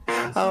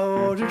I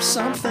ordered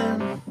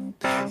something,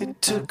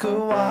 it took a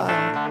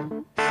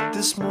while.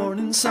 This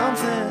morning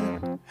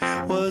something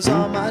was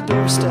on my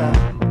doorstep.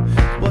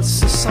 What's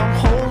this I'm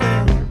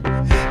holding?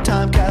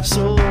 Time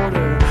capsule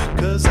order,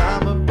 'cause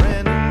I'm a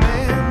brand new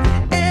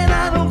man. And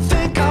I don't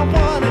think I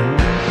want it.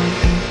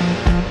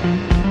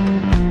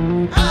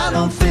 I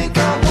don't think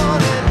I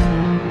want it.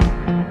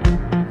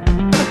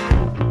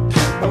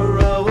 A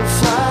row of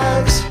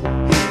flags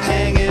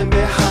hanging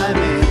behind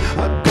me,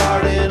 a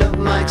garden of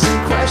mics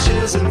and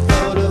crashes and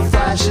photo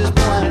flashes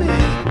blind me.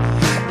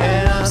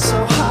 And I'm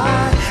so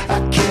high, I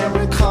can't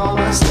recall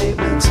my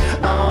statements.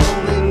 I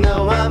only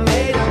know I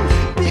made them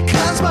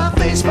because my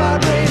face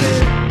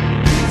vibrated.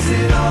 Is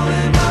it all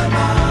in my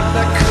mind?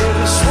 I could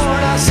have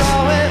sworn I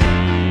saw it.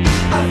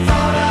 I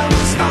thought I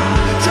was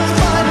on to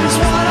find is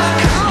what I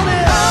call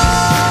it.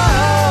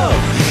 Oh,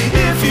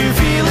 if you're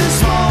feeling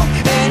small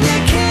and you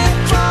can't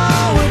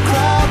draw a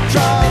crowd,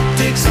 draw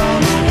dicks on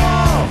the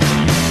wall.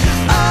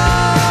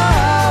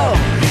 Oh,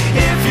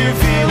 if you're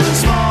feeling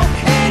small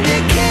and you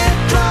can't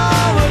draw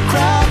a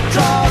crowd,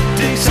 draw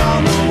dicks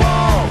on the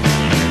wall.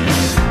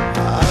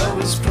 I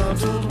was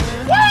puzzled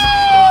when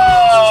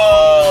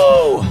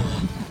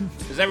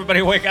Is everybody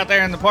awake out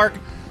there in the park?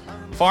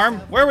 Farm?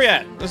 Where are we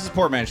at? This is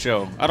Poor Man's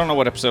Show. I don't know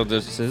what episode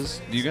this is.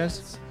 Do you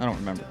guys? I don't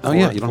remember. Oh,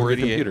 yeah, you don't have a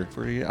computer.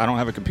 48. I don't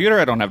have a computer.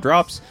 I don't have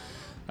drops.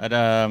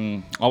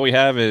 All we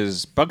have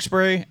is bug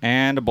spray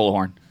and a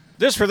bullhorn.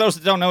 This, for those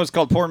that don't know, is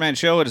called Poor Man's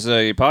Show. It is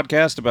a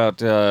podcast about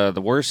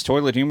the worst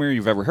toilet humor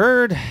you've ever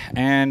heard,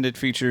 and it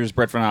features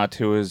Brett Vanat,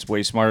 who is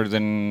way smarter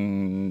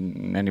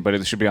than anybody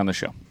that should be on the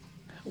show.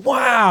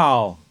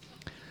 Wow.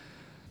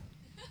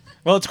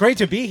 Well, it's great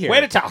to be here.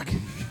 Way to talk.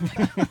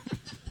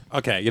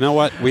 Okay, you know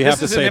what? We have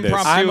to is an say this.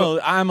 impromptu-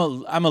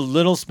 I'm a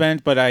little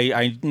spent, but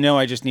I know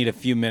I just need a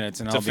few minutes,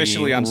 and It's I'll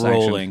officially be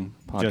unsanctioned rolling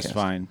just podcast.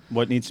 fine.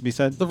 What needs to be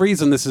said? The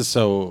reason this is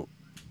so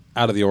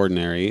out of the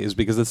ordinary is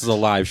because this is a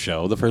live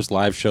show, the first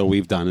live show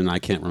we've done in I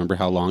can't remember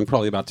how long,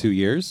 probably about 2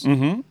 years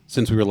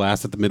since we were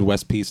last at the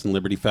Midwest Peace and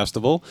Liberty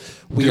Festival.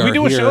 Did we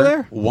do a here show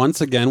there?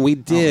 Once again, we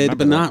did, remember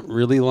but that. not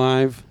really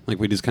live. Like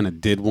we just kind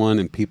of did one,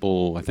 and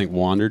people I think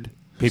wandered.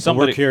 People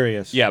were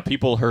curious. Yeah,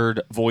 people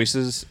heard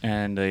voices,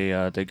 and they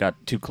got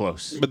too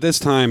close. But this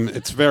time,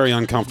 it's very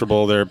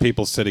uncomfortable. There are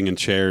people sitting in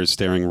chairs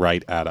staring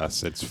right at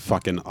us. It's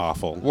fucking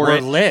awful.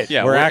 We're lit.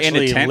 Yeah, We're we're in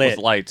actually a tent lit.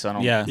 with lights. I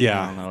don't. Yeah.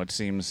 Yeah. I don't know. It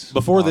seems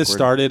Before this awkward.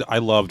 started, I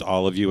loved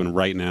all of you, and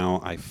right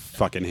now, I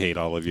fucking hate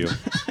all of you.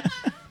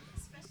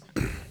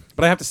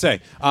 But I have to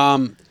say,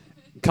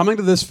 coming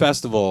to this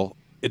festival,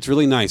 it's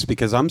really nice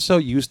because I'm so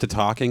used to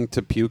talking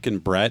to Puke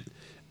and Brett,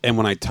 and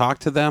when I talk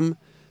to them,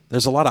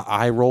 there's a lot of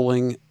eye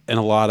rolling and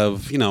a lot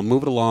of,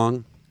 move it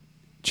along,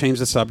 change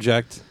the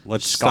subject,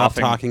 let's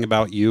Scoffing. stop talking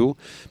about you.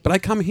 But I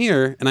come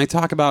here and I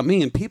talk about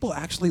me, and people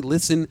actually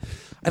listen.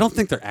 I don't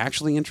think they're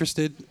actually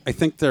interested. I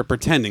think they're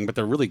pretending, but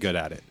they're really good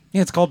at it.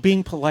 Yeah, it's called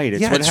being polite.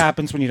 It's Yeah, what it's-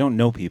 happens when you don't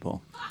know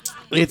people.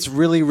 It's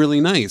really, really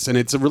nice, and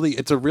it's a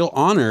real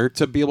honor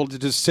to be able to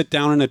just sit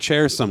down in a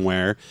chair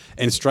somewhere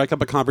and strike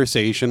up a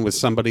conversation with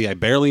somebody I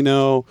barely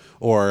know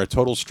or a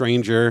total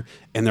stranger,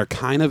 and they're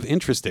kind of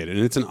interested, and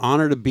it's an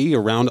honor to be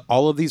around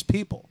all of these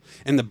people.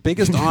 And the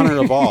biggest honor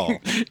of all,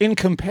 In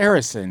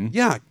comparison,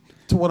 yeah,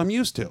 to what I'm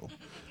used to.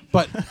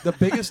 But the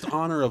biggest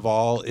honor of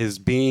all is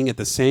being at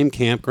the same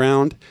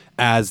campground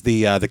as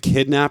the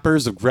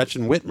kidnappers of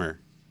Gretchen Whitmer.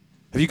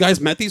 Have you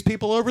guys met these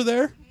people over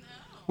there?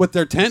 With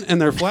their tent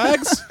and their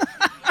flags?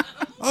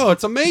 Oh,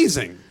 it's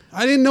amazing.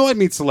 I didn't know I'd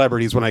meet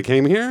celebrities when I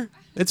came here.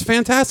 It's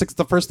fantastic. It's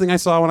the first thing I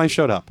saw when I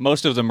showed up.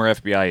 Most of them are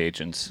FBI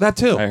agents. That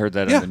too. I heard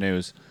that Yeah. in the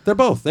news. They're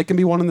both. They can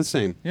be one and the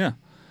same. Yeah,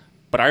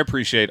 but I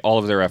appreciate all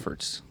of their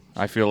efforts.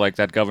 I feel like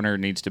that governor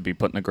needs to be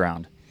put in the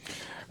ground.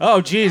 oh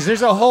geez,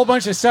 there's a whole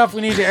bunch of stuff we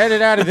need to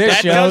edit out of this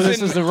That show. This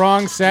doesn't- is the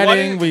wrong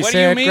setting. What We do you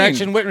said mean?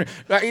 Gretchen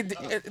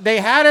Whitmer.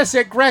 They had us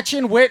at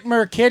Gretchen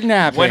Whitmer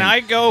kidnapping. When I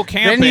go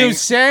camping, then you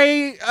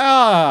say,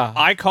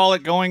 I call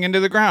it going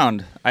into the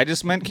ground. I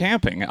just meant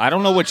camping. I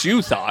don't know what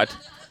you thought.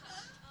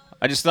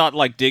 I just thought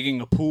like digging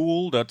a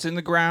pool that's in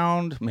the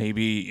ground,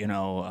 maybe,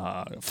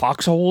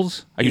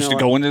 foxholes. I used to know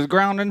go into the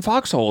ground in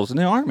foxholes in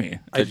the army.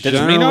 I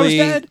Doesn't mean I was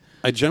dead.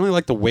 generally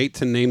like to wait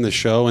to name the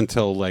show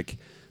until like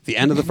the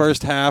end of the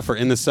first half or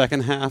in the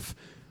second half.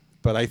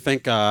 But I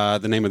think the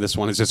name of this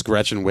one is just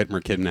Gretchen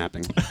Whitmer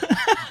kidnapping.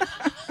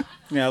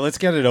 yeah, let's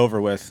get it over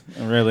with.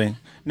 Really,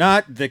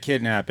 not the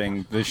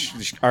kidnapping.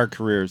 Our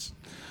careers.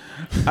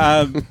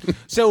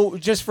 So,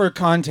 just for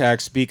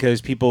context,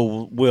 because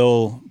people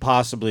will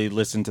possibly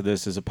listen to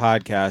this as a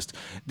podcast,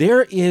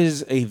 there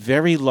is a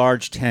very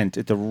large tent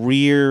at the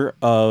rear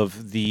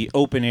of the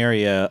open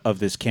area of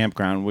this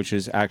campground, which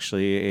is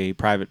actually a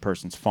private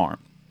person's farm.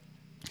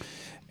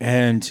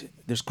 And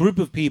this group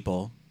of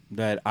people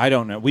that I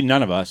don't know,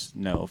 none of us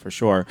know for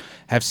sure,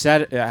 have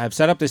set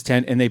up this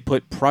tent, and they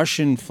put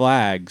Prussian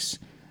flags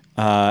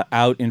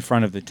out in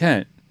front of the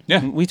tent.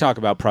 Yeah. We talk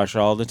about Prussia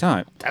all the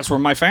time. That's where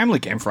my family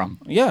came from.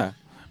 Yeah.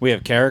 We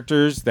have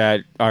characters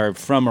that are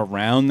from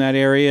around that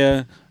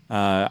area.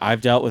 I've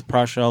dealt with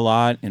Prussia a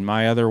lot in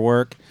my other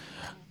work.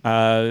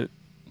 They're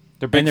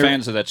big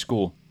fans of that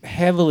school.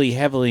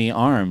 heavily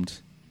armed,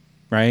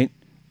 right?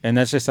 And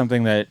that's just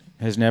something that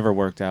has never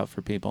worked out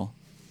for people.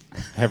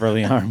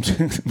 Heavily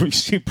armed. We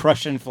see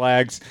Prussian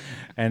flags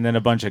and then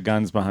a bunch of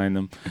guns behind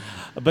them.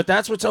 But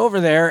that's what's over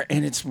there,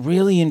 and it's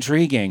really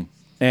intriguing.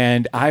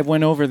 And I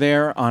went over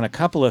there on a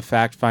couple of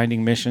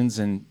fact-finding missions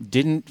and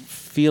didn't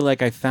feel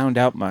like I found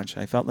out much.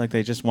 I felt like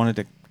they just wanted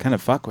to kind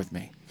of fuck with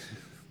me.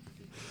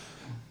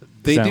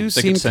 They So, do they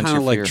seem can sense kind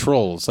of your like fear.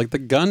 trolls. Like the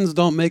guns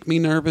don't make me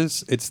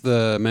nervous. It's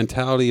the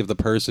mentality of the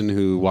person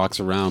who walks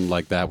around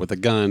like that with a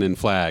gun and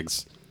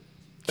flags.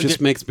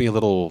 Just makes me a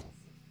little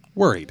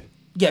worried.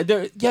 Yeah,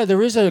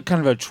 there is a kind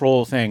of a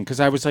troll thing because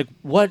I was like,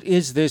 what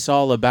is this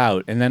all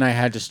about? And then I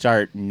had to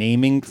start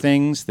naming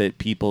things that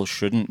people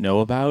shouldn't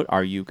know about.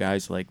 Are you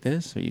guys like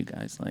this? Are you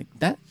guys like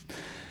that?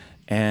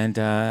 And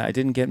I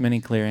didn't get many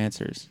clear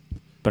answers.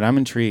 But I'm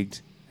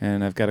intrigued,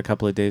 and I've got a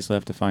couple of days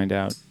left to find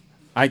out.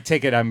 I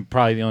take it I'm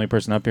probably the only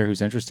person up here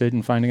who's interested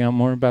in finding out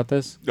more about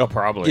this. Oh,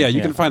 probably. Yeah, you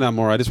Yeah. can find out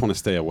more. I just want to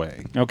stay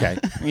away. Okay.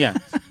 Yeah.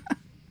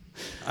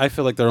 I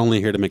feel like they're only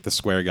here to make the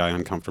square guy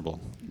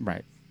uncomfortable.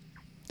 Right.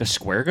 The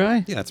square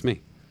guy? Yeah, it's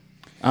me.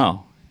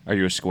 Oh. Are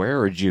you a square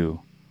or a Jew?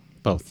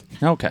 Both.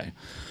 Okay.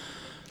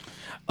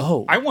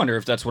 Oh. I wonder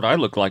if that's what I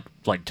looked like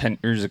 10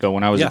 years ago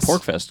when I was Yes. at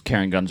Porkfest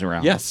carrying guns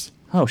around. Yes.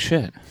 Oh,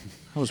 shit.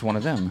 I was one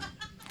of them.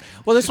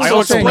 well, this was So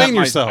also explain wrapped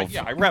yourself.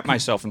 I wrapped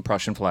myself in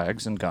Prussian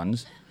flags and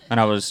guns, and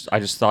I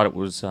just thought it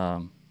was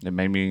it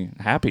made me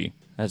happy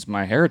as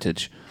my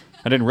heritage.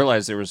 I didn't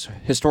realize there was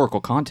historical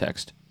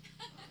context.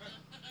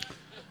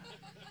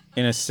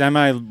 in a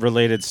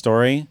semi-related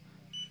story.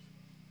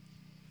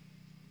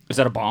 Is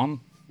that a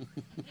bomb?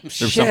 There's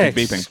Shit. something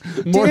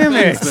beeping. More Damn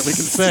things it. that we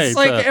can say. It's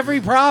like to- every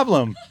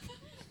problem.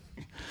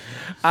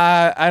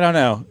 I don't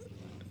know.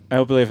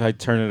 Hopefully if I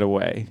turn it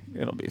away,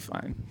 it'll be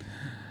fine.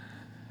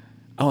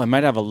 Oh, I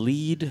might have a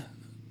lead.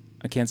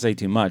 I can't say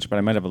too much, but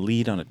I might have a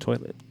lead on a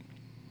toilet.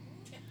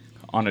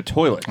 On a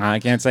toilet. I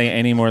can't say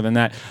any more than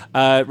that.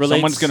 Relates,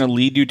 Someone's going to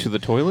lead you to the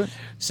toilet?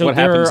 So what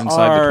there happens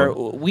inside are, the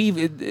toilet?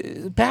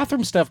 We've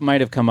bathroom stuff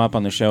might have come up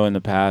on the show in the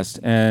past,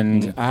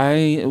 and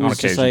I was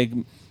just like,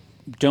 occasion.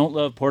 don't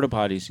love porta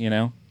potties, you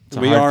know. It's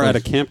we hard are at a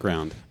place.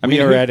 campground, We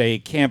are at a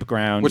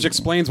campground. which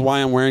explains why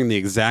I'm wearing the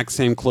exact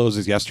same clothes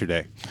as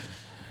yesterday.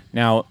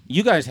 Now,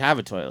 you guys have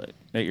a toilet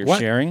that you're What?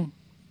 sharing.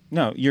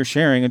 No, you're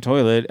sharing a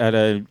toilet at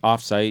a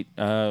offsite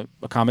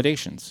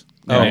accommodations.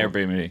 On Oh.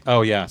 Airbnb.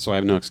 Oh yeah, so I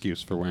have no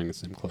excuse for wearing the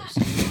same clothes.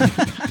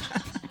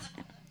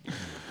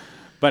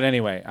 But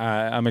anyway,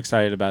 I'm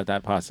excited about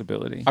that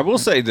possibility. I will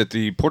say that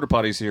the porta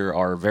potties here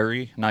are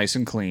very nice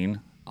and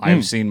clean.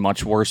 I've seen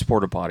much worse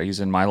porta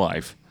potties in my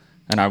life,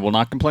 and I will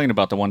not complain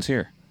about the ones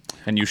here.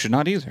 And you should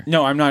not either.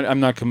 No, I'm not.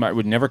 I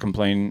would never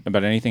complain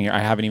about anything here. I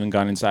haven't even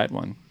gone inside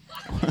one.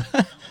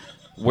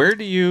 Where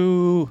do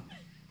you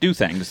do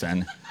things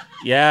then?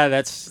 Yeah,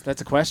 that's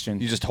a question.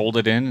 You just hold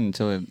it in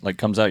until it like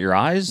comes out your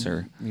eyes,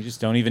 or You just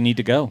don't even need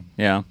to go.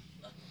 yeah,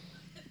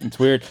 It's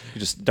weird. you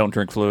just don't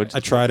drink fluids. I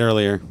tried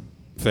earlier,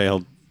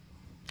 failed.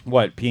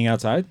 What, peeing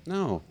outside?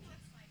 No,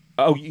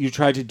 Oh, you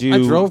tried to do... I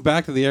drove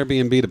back to the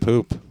Airbnb to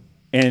poop.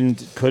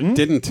 And couldn't?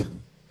 Didn't.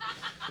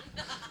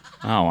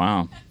 Oh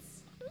wow.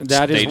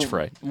 That is Stage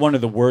fright. one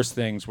of the worst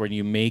things when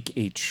you make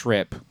a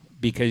trip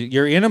because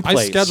you're in a I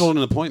place. scheduled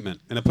an appointment,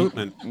 an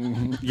appointment.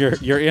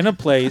 You're in a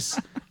place.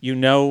 You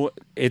know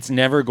it's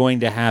never going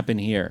to happen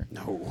here.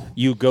 No.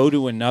 You go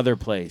to another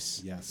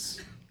place, Yes.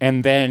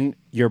 and then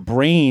your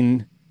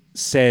brain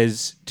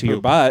says to your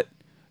Poop. butt,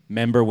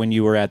 "Remember when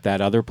you were at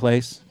that other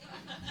place?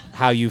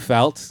 How you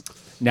felt?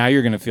 Now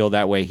you're going to feel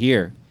that way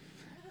here."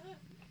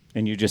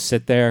 And you just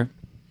sit there.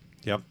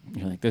 Yep.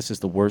 You're like, "This is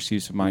the worst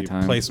use of my You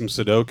time." play some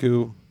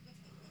Sudoku,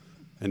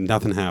 and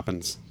nothing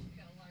happens.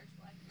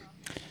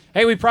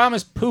 Hey, we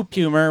promised poop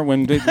humor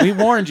when we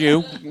warned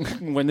you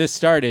when this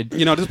started.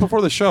 You know, just before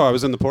the show, I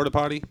was in the porta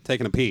potty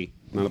taking a pee,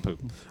 not a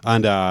poop,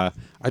 and I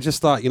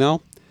just thought,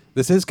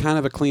 this is kind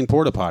of a clean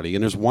porta potty,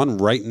 and there's one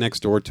right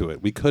next door to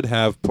it. We could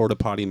have Porta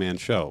Potty Man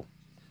show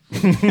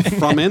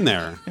from in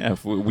there. Yeah,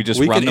 if we just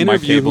We run could the mic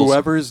interview cables.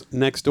 whoever's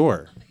next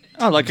door.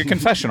 Oh, like a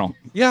confessional.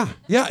 Yeah,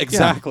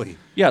 exactly.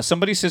 Yeah,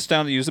 somebody sits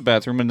down to use the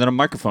bathroom, and then a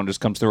microphone just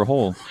comes through a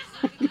hole,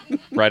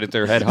 right at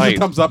their head It height.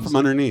 comes up from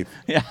underneath.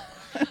 Yeah,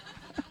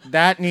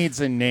 That needs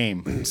a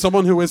name.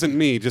 Someone who isn't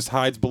me just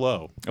hides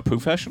below. a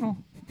professional.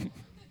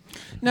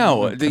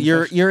 No,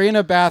 you're in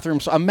a bathroom.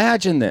 So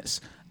imagine this.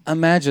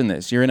 Imagine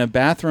this. You're in a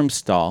bathroom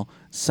stall.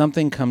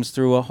 Something comes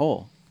through a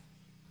hole.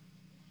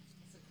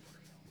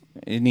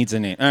 It needs a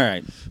name. All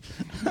right.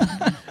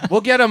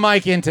 We'll get a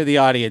mic into the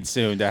audience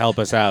soon to help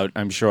us out,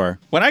 I'm sure.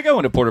 When I go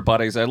into porta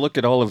potties, I look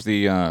at all of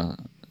the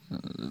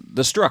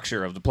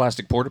structure of the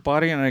plastic porta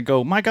potty, and I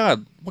go, "My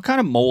God, what kind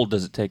of mold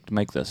does it take to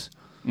make this?"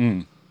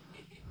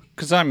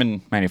 Because I'm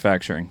in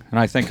manufacturing, and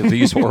I think of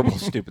these horrible,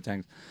 stupid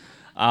things.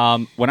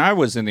 When I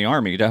was in the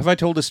Army, have I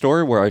told a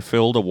story where I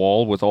filled a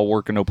wall with all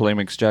work and no play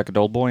makes Jack a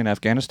dull boy in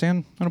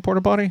Afghanistan in a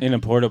porta potty? In a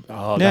porta.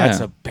 Oh, Yeah. that's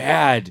a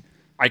bad.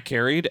 I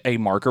carried a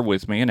marker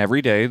with me, and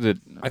every day I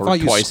or thought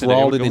you twice a day I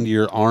scrawled would it go- into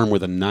your arm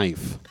with a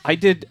knife. I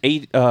did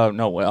 8.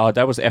 No,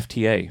 that was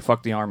FTA.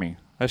 Fuck the Army.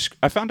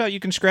 I found out you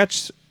can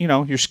scratch,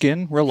 your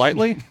skin real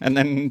lightly, and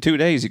then in 2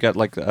 days you got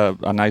like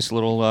a nice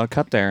little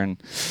cut there. And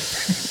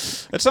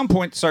at some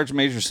point, Sergeant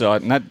Major saw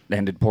it, and that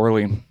ended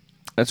poorly.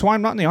 That's why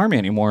I'm not in the Army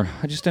anymore.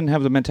 I just didn't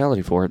have the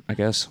mentality for it, I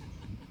guess.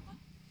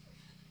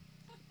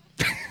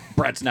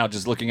 Brett's now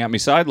just looking at me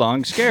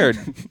sidelong, scared.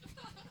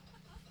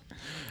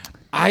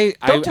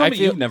 Don't tell me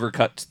you've never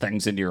cut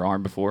things into your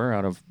arm before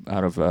out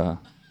of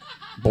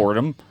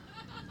boredom.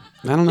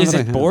 I don't know. Is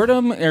it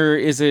boredom, or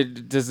is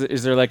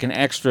there like an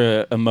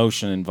extra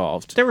emotion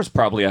involved? There was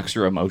probably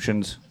extra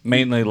emotions,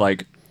 mainly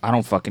like I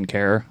don't fucking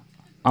care,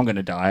 I'm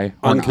gonna die.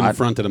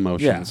 Unconfronted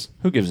emotions.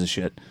 Yeah, who gives a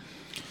shit?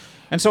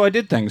 And so I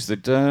did things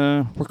that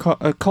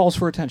were calls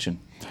for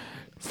attention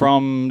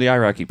from the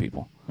Iraqi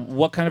people.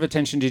 What kind of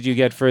attention did you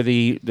get for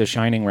the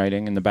Shining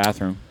writing in the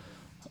bathroom?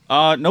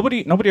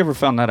 Nobody ever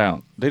found that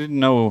out. They didn't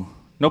know.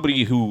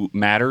 Nobody who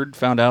mattered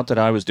found out that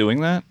I was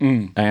doing that.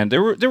 And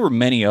there were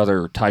many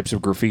other types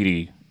of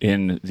graffiti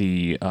in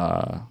the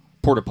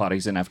porta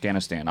potties in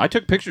Afghanistan. I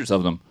took pictures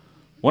of them.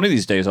 One of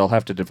these days, I'll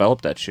have to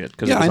develop that shit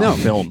because I know. On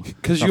film.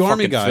 Because It's you on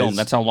Army fucking guys, film.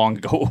 That's how long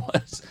ago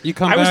it was.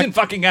 I was in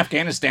fucking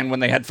Afghanistan when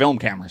they had film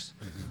cameras.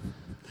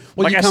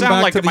 Well, Like, you I come sound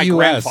back like to my the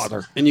U.S.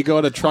 grandfather. and you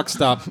go to truck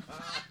stop.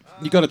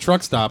 You go to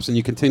truck stops and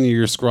you continue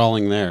your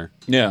scrawling there.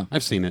 Yeah.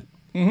 I've seen it.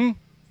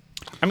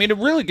 I mean, it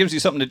really gives you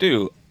something to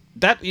do.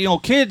 That,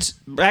 kids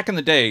back in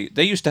the day,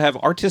 they used to have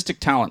artistic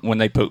talent when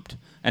they pooped.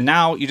 And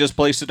now you just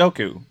play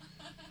Sudoku.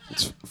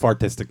 It's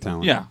fartistic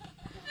talent. Yeah.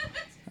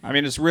 I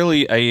mean, it's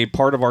really a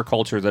part of our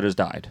culture that has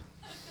died.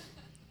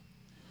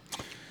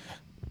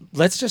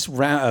 Let's just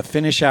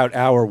finish out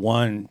hour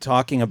one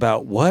talking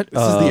about what...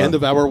 This is the end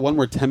of hour one.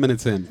 We're 10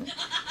 minutes in.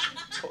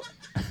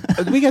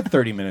 We got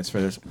 30 minutes for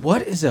this.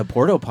 What is a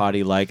porta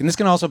potty like? And this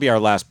can also be our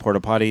last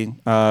porta potty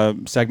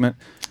segment.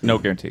 No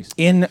guarantees.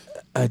 In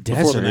a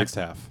desert. Before the next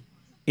half.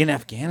 In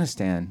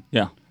Afghanistan.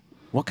 Yeah.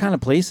 What kind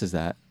of place is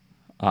that?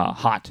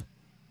 Hot.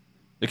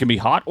 It can be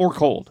hot or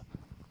cold.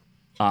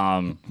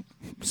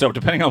 So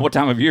depending on what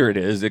time of year it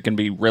is, it can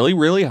be really,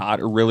 really hot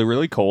or really,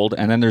 really cold.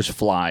 And then there's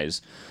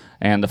flies.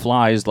 And the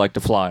flies like to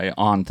fly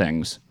on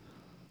things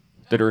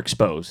that are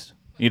exposed.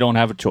 You don't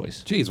have a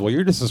choice. Jeez, well,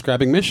 you're just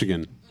describing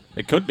Michigan.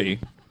 It could be.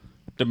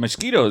 The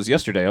mosquitoes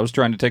yesterday, I was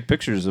trying to take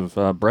pictures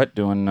of Brett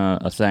doing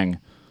a thing.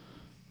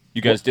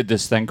 You guys did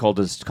this thing called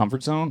his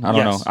comfort zone? I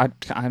don't know.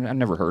 I've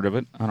never heard of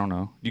it. I don't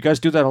know. You guys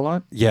do that a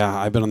lot? Yeah,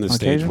 I've been on this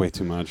stage occasion? way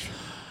too much.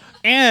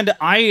 And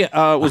I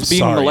was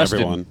being sorry, molested.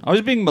 everyone. I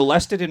was being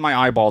molested in my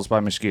eyeballs by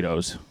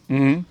mosquitoes.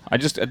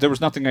 Mm-hmm. There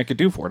was nothing I could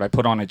do for it. I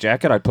put on a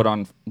jacket. I put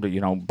on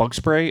bug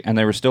spray, and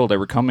they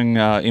were coming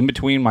in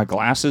between my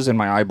glasses and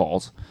my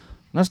eyeballs.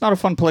 And that's not a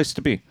fun place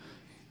to be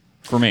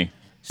for me.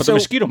 But the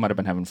mosquito might have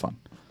been having fun.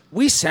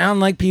 We sound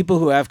like people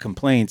who have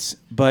complaints,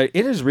 but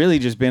it has really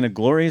just been a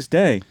glorious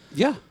day.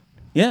 Yeah.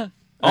 Yeah.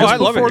 Oh, I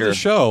love it Before here. the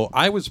show,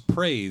 I was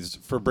praised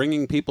for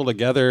bringing people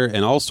together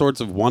and all sorts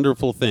of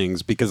wonderful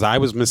things because I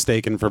was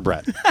mistaken for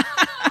Brett.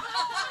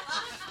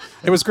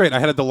 It was great. I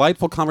had a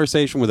delightful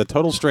conversation with a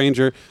total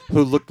stranger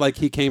who looked like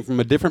he came from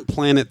a different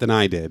planet than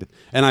I did,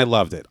 and I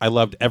loved it. I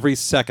loved every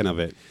second of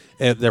it.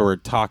 There were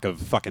talk of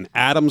fucking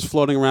atoms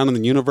floating around in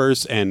the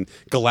universe and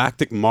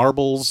galactic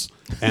marbles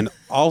and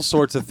all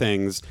sorts of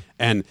things,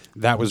 and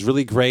that was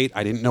really great.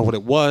 I didn't know what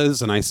it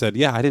was, and I said,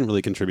 yeah, I didn't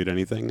really contribute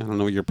anything. I don't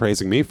know what you're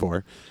praising me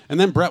for. And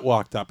then Brett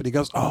walked up, and he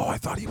goes, oh, I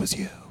thought he was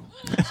you.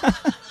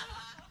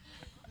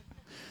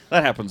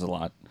 That happens a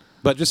lot.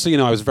 But just so you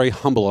know, I was very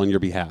humble on your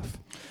behalf.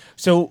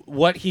 So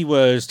what he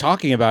was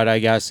talking about, I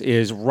guess,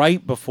 is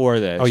right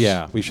before this. Oh,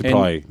 yeah. We should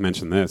probably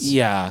mention this.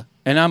 Yeah.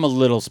 And I'm a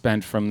little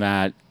spent from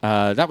that.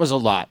 That was a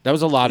lot. That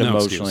was a lot No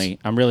emotionally.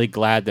 excuse. I'm really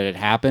glad that it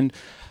happened.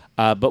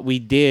 But we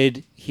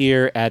did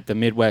here at the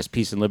Midwest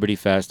Peace and Liberty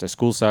Fest, a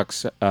School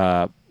Sucks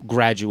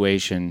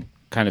graduation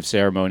kind of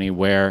ceremony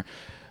where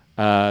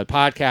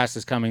podcast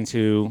is coming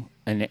to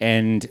an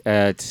end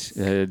at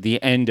the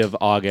end of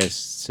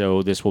August.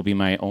 So this will be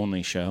my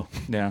only show.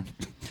 Yeah.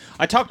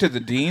 I talked to the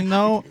dean,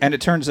 though, and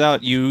it turns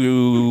out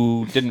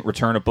you didn't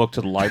return a book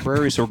to the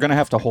library, so we're going to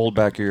have to hold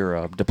back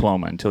your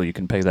diploma until you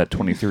can pay that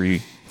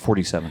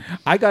 $23.47.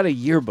 I got a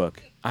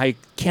yearbook. I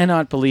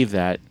cannot believe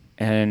that.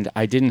 And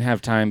I didn't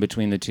have time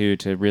between the two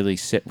to really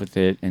sit with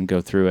it and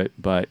go through it,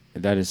 but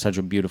that is such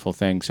a beautiful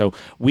thing. So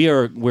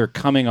we're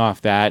coming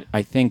off that.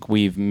 I think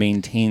we've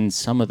maintained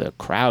some of the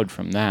crowd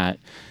from that.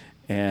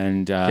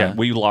 And Yeah,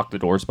 we locked the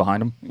doors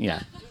behind him.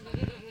 yeah.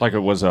 Like it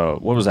was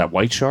what was that,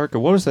 White Shark? Or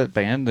what was that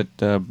band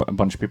that a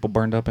bunch of people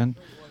burned up in?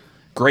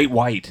 Great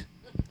White.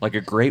 Like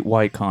a Great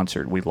White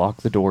concert. We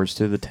locked the doors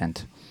to the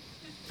tent.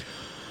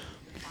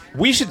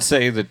 We should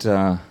say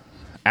that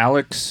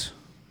Alex,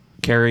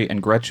 Carrie,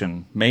 and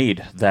Gretchen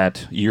made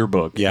that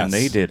yearbook. Yes. And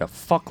they did a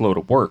fuckload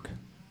of work.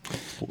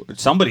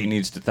 Somebody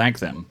needs to thank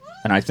them.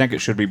 And I think it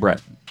should be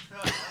Brett.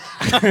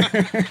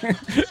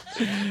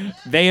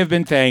 They have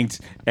been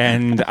thanked,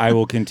 and I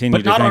will continue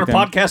But to not thank on a them.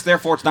 podcast,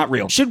 therefore it's not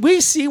real. Should we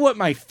see what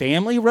my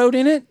family wrote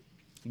in it?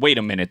 Wait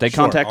a minute. They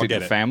Sure, I'll contacted get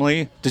your it.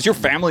 family? Does your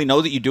family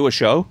know that you do a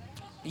show?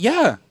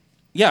 Yeah.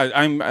 Yeah,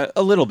 I'm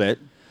a little bit.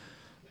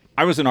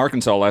 I was in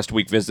Arkansas last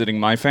week visiting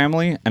my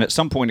family, and at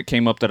some point it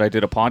came up that I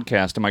did a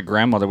podcast, and my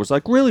grandmother was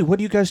like, "Really? What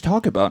do you guys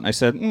talk about?" And I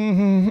said,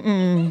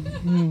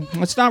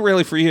 "It's not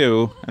really for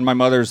you." And my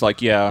mother's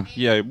like, "Yeah,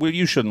 well,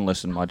 you shouldn't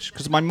listen much,"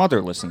 because my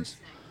mother listens.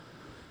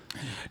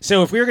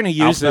 So if we were going to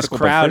use this Alphabetical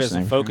by crowd first as a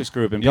name. focus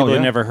group and Oh, people yeah.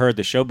 have never heard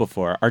the show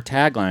before, our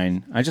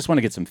tagline, I just want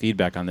to get some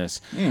feedback on this,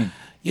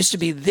 used to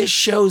be, "This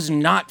show's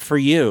not for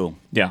you."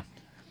 Yeah.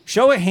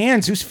 Show of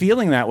hands, who's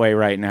feeling that way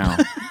right now?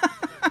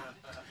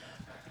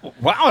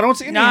 Wow, I don't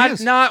see any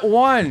hands. Not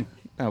one.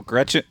 Oh,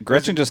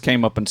 Gretchen just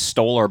came up and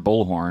stole our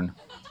bullhorn.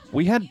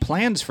 We had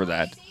plans for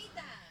that.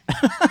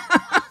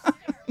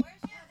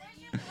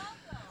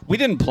 We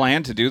didn't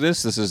plan to do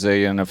this. This is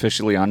an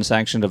officially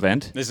unsanctioned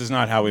event. This is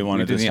not how we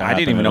wanted this to I happen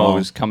didn't even at know all. I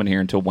was coming here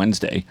until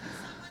Wednesday.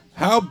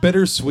 How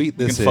bittersweet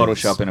You this can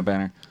is. Photoshop in a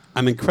banner.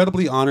 I'm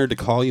incredibly honored to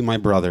call you my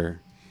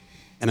brother,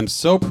 and I'm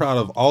so proud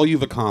of all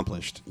you've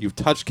accomplished. You've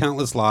touched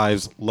countless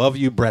lives. Love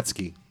you,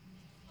 Bretsky.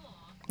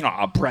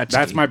 Aw, Bretsky.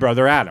 That's my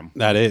brother Adam.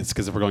 That is,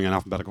 because if we're going in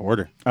alphabetical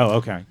order. Oh,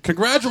 okay.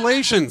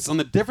 Congratulations on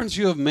the difference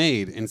you have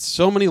made in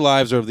so many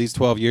lives over these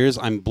 12 years.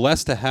 I'm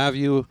blessed to have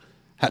you.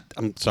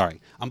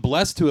 I'm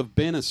blessed to have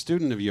been a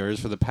student of yours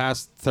for the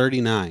past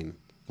 39.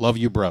 Love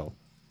you, bro.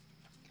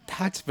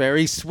 That's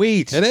very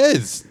sweet. It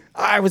is.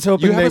 I was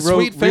hoping You they have a wrote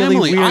sweet family.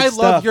 really weird I stuff.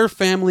 love your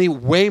family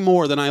way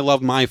more than I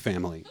love my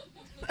family.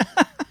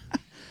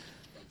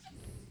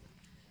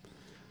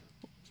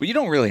 Well, you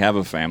don't really have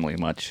a family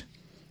much.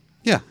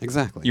 Yeah,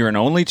 exactly. You're an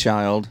only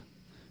child,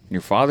 and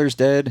your father's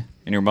dead,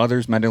 and your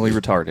mother's mentally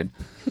retarded.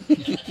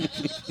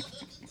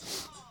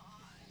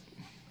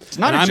 It's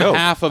not And a I'm joke.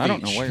 half of I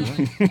don't know each.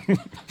 where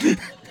you're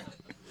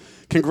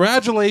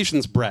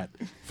Congratulations, Brett,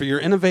 for your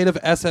innovative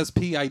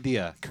SSP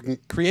idea,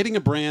 creating a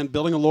brand,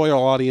 building a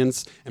loyal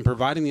audience, and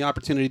providing the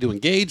opportunity to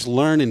engage,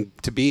 learn, and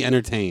to be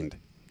entertained.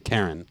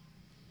 Karen.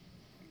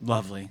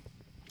 Lovely.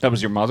 That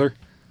was your mother?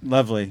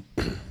 Lovely.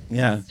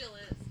 Yeah.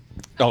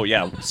 Oh,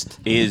 yeah.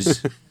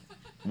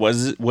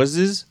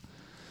 Was.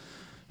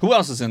 Who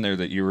else is in there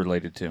that you're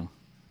related to?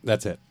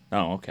 That's it.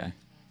 Oh, okay.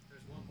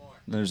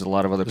 There's a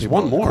lot of other There's people.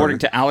 one more. According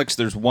to Alex,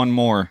 there's one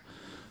more.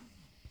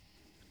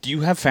 Do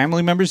you have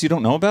family members you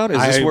don't know about?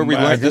 Is this where we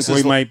I learn? think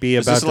we might be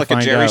is about this to like a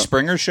find Jerry out.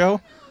 Springer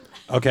show?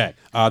 Okay.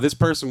 This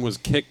person was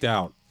kicked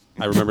out.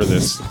 I remember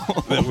this.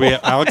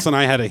 Alex and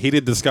I had a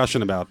heated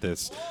discussion about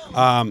this.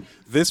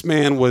 This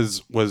man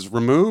was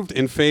removed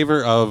in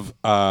favor of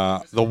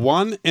the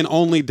one and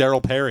only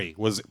Daryl Perry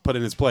was put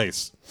in his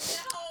place.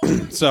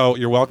 So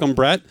you're welcome,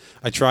 Brett.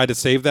 I tried to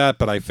save that,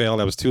 but I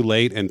failed. I was too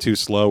late and too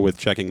slow with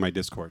checking my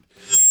Discord.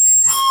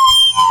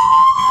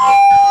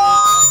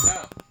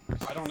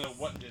 I don't know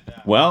what did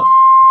that. Well,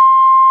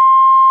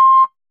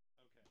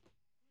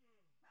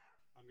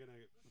 I'm going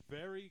to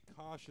very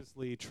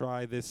cautiously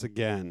try this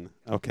again.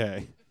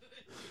 Okay.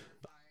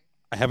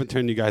 I haven't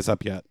turned you guys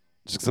up yet,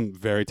 just 'cause I'm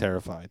very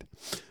terrified.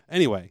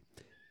 Anyway,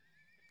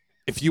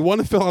 if you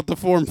want to fill out the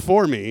form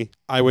for me,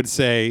 I would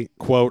say,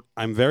 quote,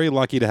 "I'm very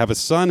lucky to have a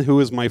son who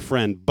is my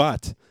friend,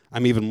 but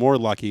I'm even more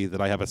lucky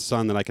that I have a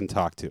son that I can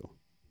talk to."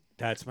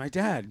 That's my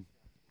dad.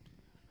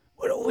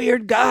 What a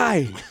weird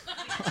guy.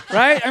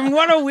 Right? I mean,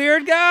 what a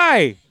weird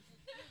guy.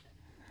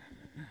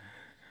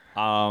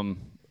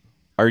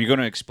 are you going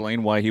to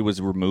explain why he was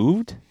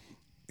removed?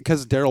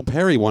 Because Daryl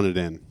Perry wanted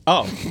in.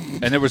 Oh,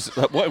 and there was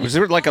what was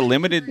there like a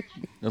limited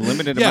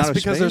amount Yes, of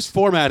because space? there's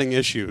formatting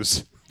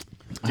issues.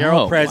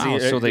 Daryl wow,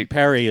 so they-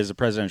 Perry is a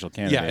presidential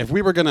candidate. Yeah, if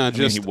we were gonna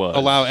just he was.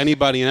 allow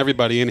anybody and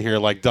everybody in here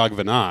like Doug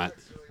Vanott,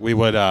 we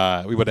would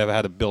have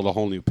had to build a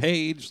whole new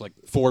page, like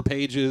 4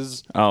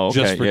 pages, Oh,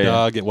 okay, just for yeah, yeah.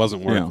 Doug. It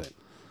wasn't worth Yeah. it.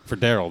 For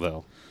Daryl,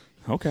 though.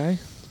 Okay,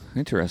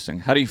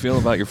 interesting. How do you feel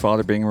about your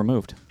father being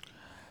removed?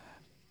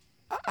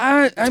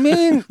 I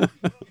mean,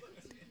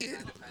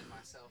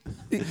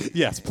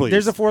 Yes, please.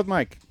 there's a fourth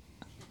mic.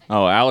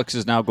 Oh, Alex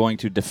is now going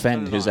to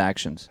defend his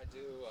actions.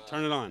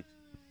 Turn it on.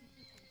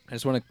 I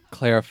just want to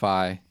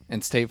clarify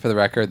and state for the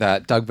record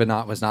that Doug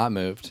Vanott was not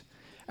moved.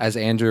 As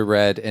Andrew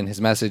read in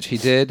his message, he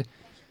did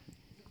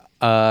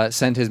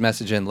send his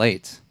message in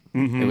late.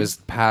 It was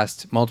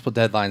past multiple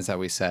deadlines that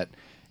we set,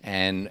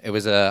 and it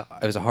was a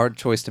hard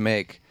choice to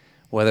make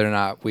whether or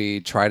not we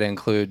try to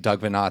include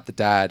Doug Vanott, the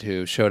dad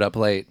who showed up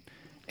late,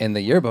 in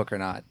the yearbook or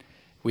not.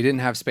 We didn't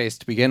have space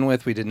to begin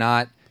with. We did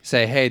not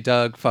say, "Hey,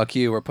 Doug, fuck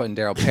you. We're putting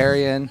Daryl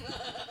Perry in."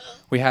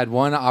 We had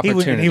one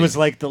opportunity. He was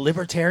like the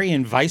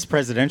libertarian vice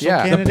presidential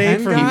Yeah. candidate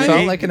The for pen He guy?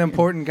 felt like an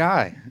important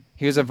guy.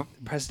 He was a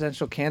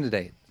presidential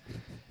candidate.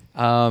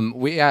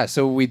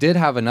 So we did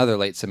have another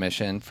late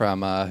submission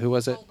from who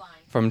was it?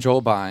 From Joel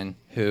Bine,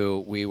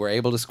 who we were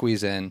able to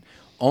squeeze in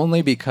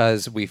only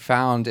because we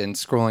found in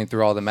scrolling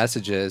through all the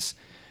messages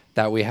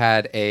that we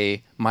had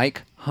a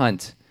Mike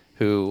Hunt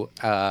who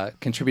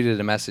contributed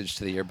a message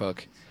to the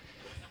yearbook.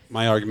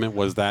 My argument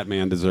was that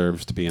man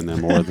deserves to be in there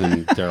more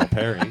than Daryl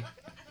Perry.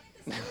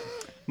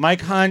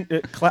 Mike Hunt.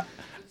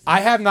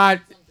 I have not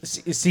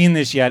seen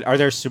this yet. Are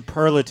there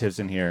superlatives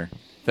in here?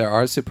 There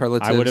are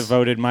superlatives. I would have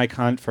voted Mike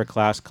Hunt for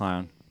class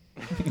clown.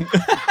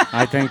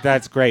 I think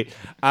that's great.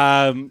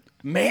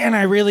 man,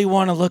 I really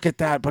want to look at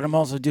that, but I'm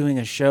also doing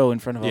a show in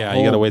front of a Yeah, whole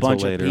you got to wait till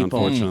bunch later, of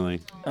people.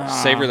 unfortunately.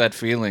 Savor that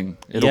feeling.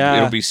 It'll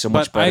Yeah. be so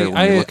much better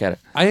when you look at it.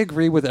 I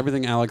agree with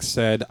everything Alex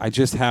said. I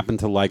just happen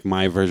to like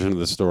my version of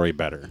the story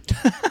better.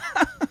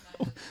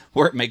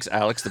 Where it makes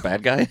Alex the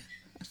bad guy.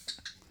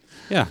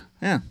 Yeah.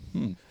 Yeah.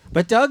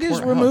 But Doug is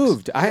Poor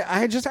removed.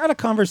 I just had a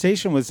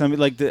conversation with somebody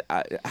like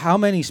how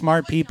many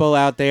smart people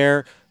out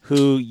there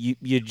who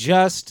you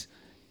just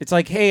it's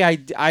like, hey,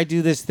 I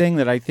do this thing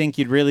that I think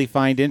you'd really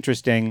find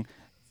interesting,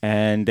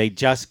 and they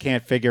just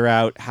can't figure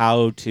out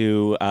how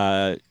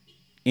to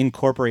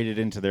incorporate it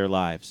into their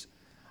lives.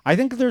 I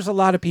think there's a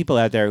lot of people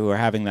out there who are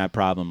having that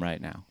problem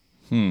right now.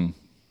 So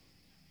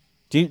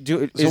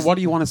what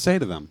do you want to say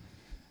to them?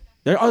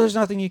 There's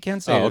nothing you can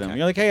say to them. okay.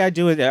 You're like, hey, I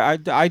do it.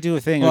 I do a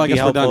thing. Well, It'll I be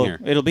guess we're done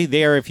helpful. here. It'll be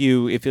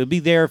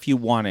there if you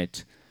want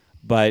it.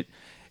 But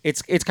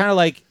it's kind of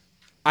like,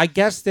 I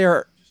guess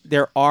there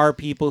are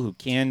people who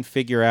can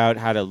figure out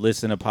how to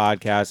listen to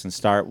podcasts and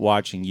start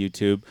watching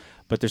YouTube.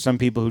 But there's some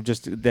people who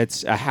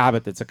that's a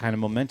habit, that's a kind of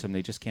momentum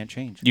they just can't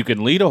change. You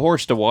can lead a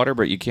horse to water,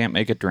 but you can't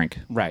make it drink.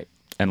 Right.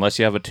 Unless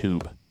you have a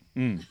tube.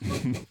 And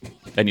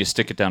you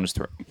stick it down his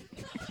throat.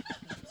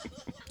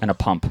 And a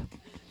pump.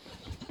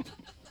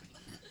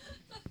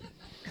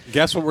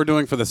 Guess what we're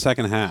doing for the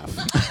second half?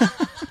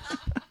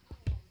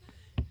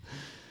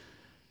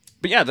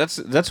 But yeah,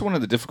 that's one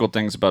of the difficult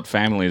things about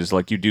family is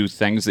like you do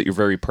things that you're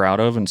very proud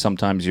of, and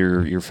sometimes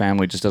your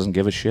family just doesn't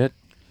give a shit.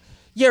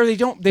 Yeah, or they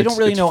don't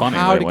really it's know funny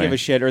how that to way. give a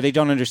shit, or they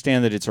don't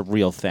understand that it's a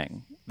real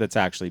thing that's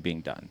actually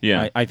being done.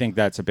 Yeah. I think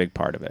that's a big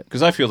part of it.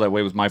 Because I feel that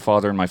way with my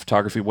father and my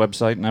photography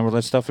website and all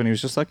that stuff, and he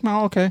was just like,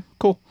 "No, okay,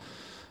 cool."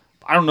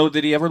 I don't know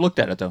that he ever looked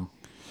at it though.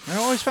 I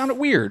always found it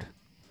weird.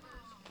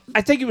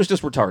 I think he was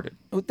just retarded.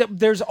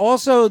 There's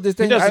also the He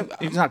thing.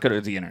 he's not good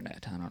at the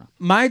internet. I don't know.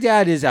 My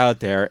dad is out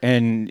there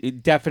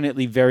and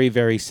definitely very,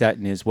 very set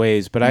in his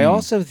ways. But I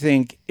also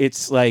think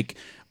it's like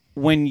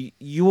when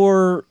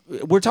we're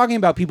talking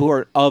about people who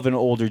are of an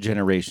older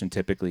generation,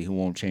 typically, who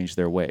won't change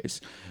their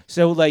ways.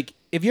 So, like,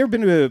 have you ever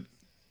been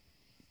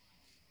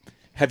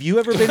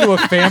to a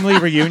family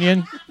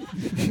reunion?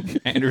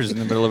 Andrew's in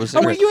the middle of a Oh,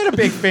 cigarette. well, you had a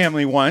big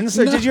family once.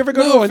 So did you ever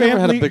go no, to a I never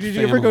had a family? big Did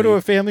you ever go to family.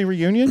 a family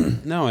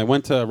reunion? No, I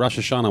went to Rosh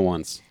Hashanah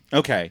once,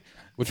 Okay.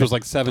 which was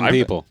like 7 I've-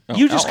 people.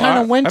 You just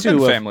kinda went I've been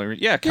to a- family.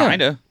 Yeah,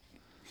 kind of.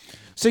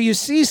 So you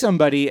see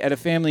somebody at a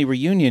family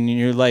reunion, and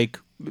you're like,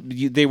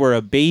 they were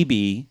a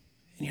baby,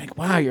 and you're like,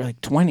 wow, you're like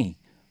 20,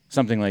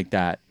 something like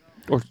that.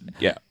 Or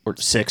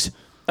 6.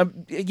 Yeah,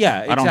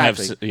 exactly. I don't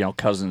have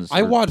cousins.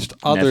 I or watched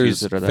nephews others'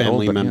 that are that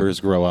family old, but yeah. members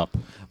grow up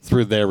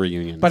through their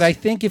reunions. But I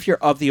think if you're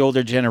of the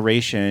older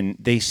generation,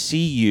 they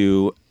see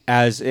you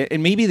as,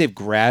 and maybe they've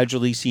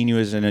gradually seen you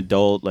as an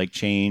adult, like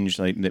change,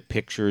 like that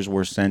pictures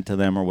were sent to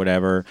them or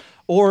whatever,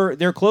 or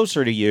they're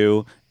closer to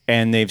you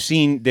and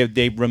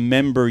they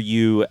remember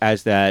you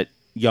as that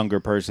younger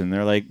person.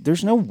 They're like,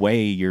 there's no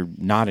way you're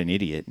not an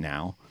idiot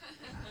now.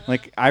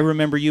 Like, I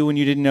remember you when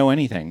you didn't know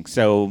anything.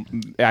 So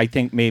I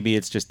think maybe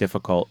it's just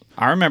difficult.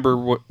 I remember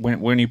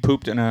when you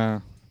pooped in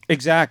a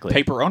Exactly.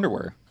 paper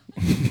underwear.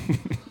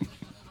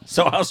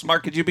 So how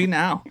smart could you be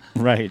now?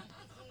 Right.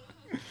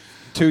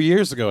 2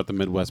 years ago at the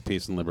Midwest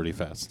Peace and Liberty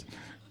Fest.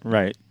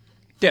 Right.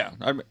 Yeah,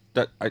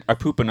 I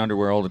poop in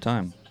underwear all the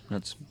time.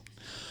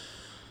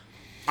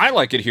 I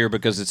like it here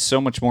because it's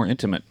so much more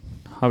intimate.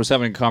 I was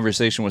having a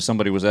conversation with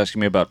somebody who was asking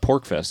me about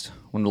Pork Fest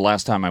when the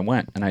last time I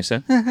went, and I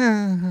said,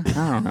 I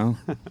don't know,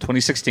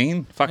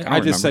 2016? Fuck, I I don't just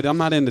remember. said I'm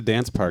not into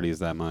dance parties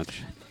that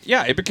much.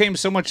 Yeah, it became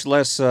so much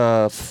less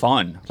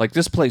fun. Like,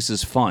 this place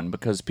is fun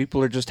because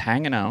people are just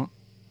hanging out.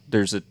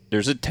 There's a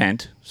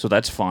tent, so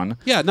that's fun.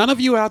 Yeah, none of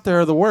you out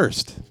there are the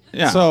worst.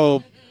 Yeah.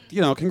 So,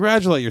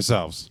 congratulate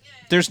yourselves.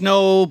 There's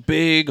no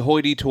big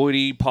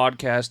hoity-toity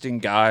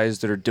podcasting guys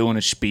that are doing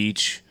a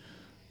speech,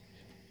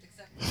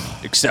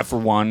 except for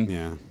one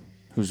Yeah.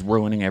 who's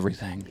ruining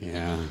everything.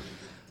 Yeah.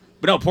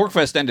 But no,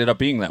 PorkFest ended up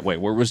being that way,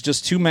 where it was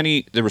just too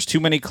many. There was too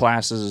many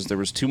classes. There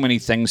was too many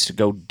things to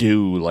go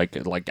do, like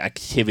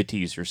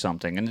activities or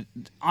something. And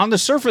on the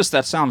surface,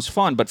 that sounds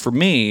fun, but for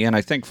me, and I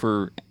think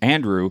for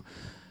Andrew,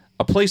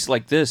 a place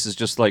like this is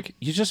just like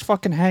you just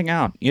fucking hang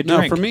out. You No,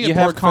 drink. for me, you at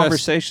have PorkFest,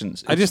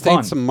 conversations. I It's just fun.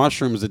 ate some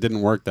mushrooms that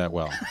didn't work that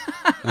well.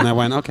 And I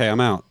went, okay, I'm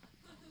out.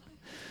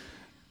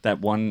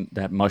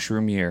 that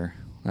mushroom year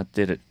that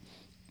did it.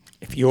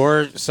 If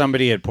you're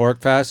somebody at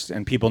PorkFest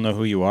and people know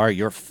who you are,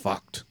 you're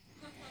fucked.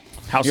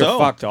 How You're so?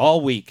 fucked all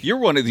week. You're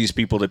one of these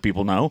people that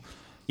people know.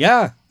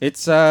 Yeah,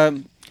 it's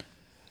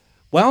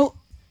well,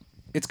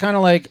 it's kind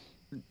of like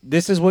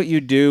this is what you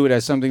do. It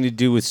has something to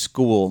do with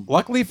school.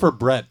 Luckily for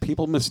Brett,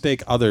 people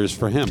mistake others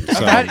for him.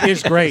 So That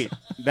is great.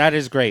 That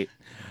is great.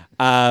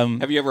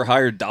 Have you ever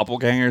hired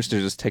doppelgangers to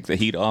just take the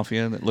heat off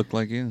you that look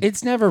like you?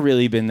 It's never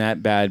really been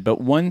that bad, but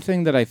one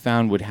thing that I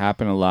found would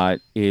happen a lot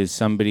is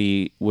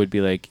somebody would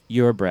be like,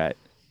 "You're Brett.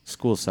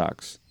 School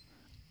sucks.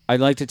 I'd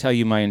like to tell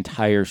you my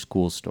entire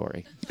school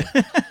story."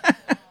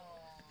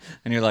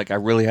 And you're like, I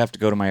really have to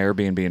go to my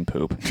Airbnb and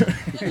poop.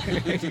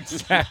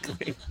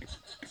 Exactly.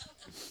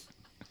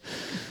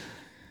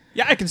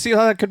 Yeah, I can see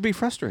how that could be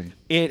frustrating.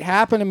 It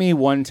happened to me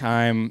one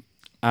time.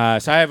 So I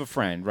have a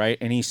friend, right?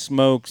 And he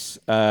smokes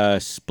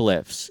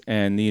spliffs.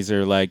 And these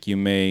are like you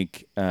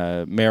make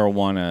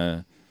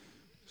marijuana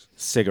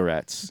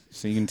cigarettes.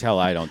 So you can tell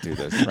I don't do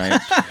this,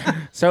 right?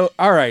 So,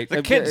 all right.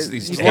 The kids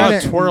these There's days. a lot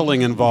of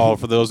twirling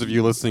involved for those of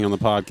you listening on the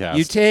podcast.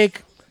 You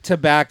take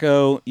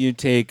tobacco, you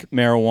take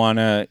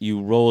marijuana,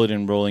 you roll it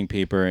in rolling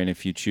paper, and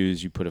if you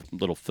choose, you put a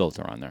little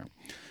filter on there.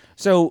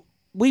 So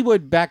we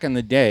would, back in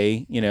the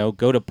day,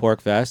 go to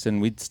Pork Fest,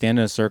 and we'd stand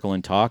in a circle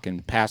and talk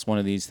and pass one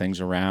of these things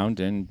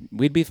around, and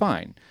we'd be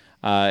fine.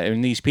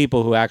 And these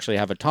people who actually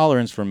have a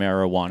tolerance for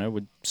marijuana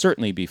would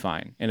certainly be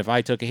fine. And if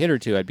I took a hit or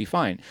two, I'd be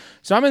fine.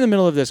 So I'm in the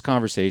middle of this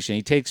conversation.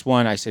 He takes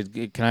one. I said,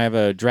 can I have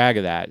a drag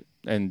of that?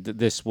 And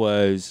this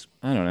was,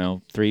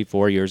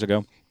 3-4 years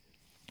ago.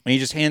 And he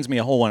just hands me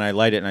a whole one. I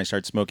light it, and I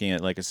start smoking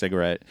it like a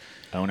cigarette.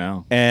 Oh,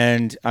 no.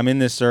 And I'm in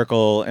this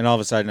circle, and all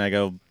of a sudden I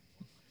go,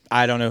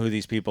 I don't know who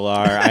these people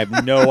are. I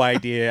have no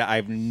idea. I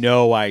have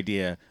no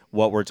idea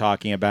what we're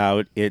talking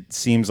about. It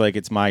seems like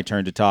it's my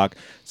turn to talk.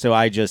 So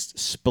I just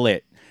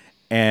split.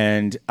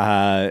 And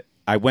I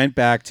went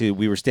back to,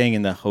 we were staying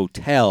in the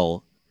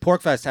hotel.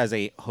 Porkfest has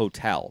a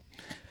hotel.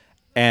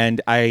 And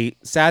I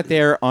sat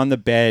there on the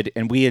bed,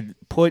 and we'd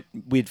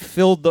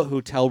filled the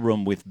hotel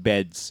room with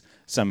beds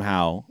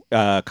somehow.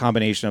 A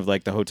combination of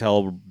like the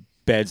hotel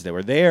beds that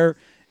were there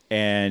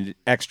and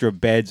extra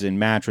beds and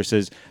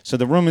mattresses. So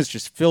the room is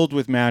just filled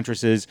with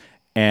mattresses,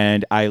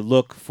 and I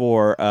look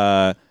for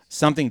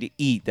something to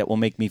eat that will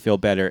make me feel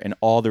better, and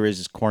all there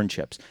is corn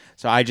chips.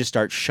 So I just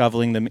start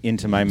shoveling them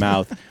into my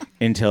mouth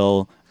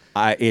until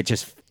it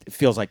just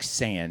feels like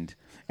sand.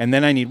 And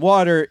then I need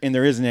water, and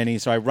there isn't any,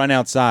 so I run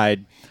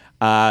outside,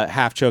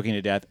 half choking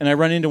to death, and I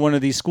run into one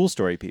of these school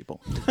story people.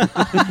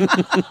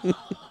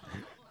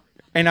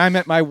 And I'm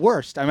at my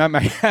worst. I'm out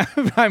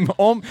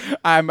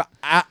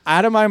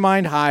of my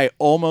mind high,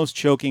 almost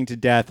choking to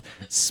death,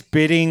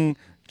 spitting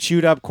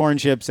chewed up corn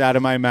chips out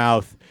of my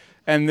mouth.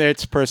 And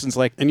this person's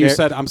like, and you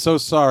said, I'm so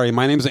sorry.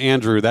 My name's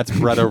Andrew. That's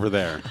Brett over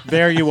there.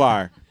 There you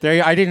are.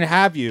 I didn't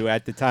have you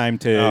at the time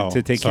to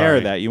take care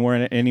of that. You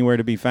weren't anywhere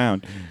to be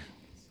found.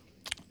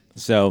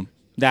 So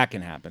that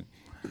can happen.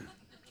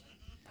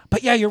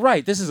 But yeah, you're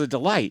right. This is a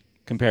delight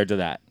compared to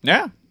that.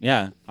 Yeah.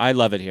 Yeah, I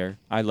love it here.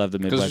 I love the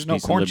Midwest. There's no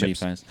Peace and corn Liberty chips.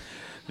 Fest.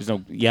 There's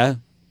no, yeah.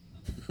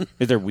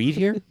 Is there weed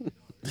here?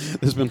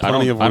 There's been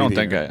plenty of weed I don't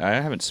think here. I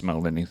haven't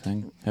smelled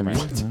anything. Have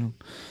you?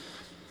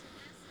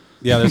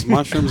 Yeah, there's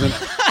mushrooms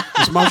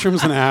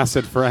and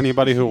acid for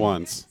anybody who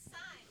wants.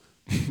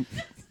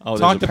 Oh,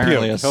 Talk to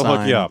apparently Puke. a He'll hook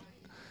sign. you up.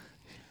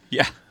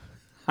 Yeah,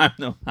 I'm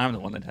the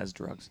one that has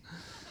drugs.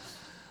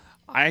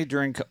 I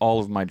drink all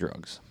of my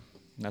drugs.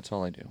 That's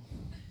all I do.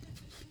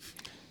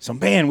 So,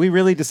 man, we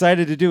really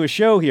decided to do a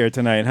show here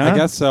tonight, huh? I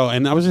guess so.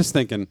 And I was just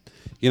thinking,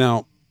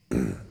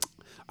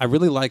 I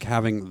really like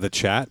having the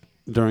chat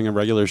during a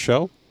regular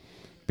show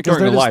because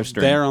During they're the just live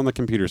stream. there on the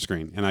computer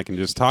screen, and I can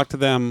just talk to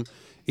them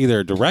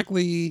either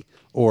directly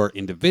or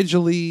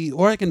individually,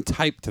 or I can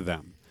type to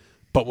them.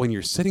 But when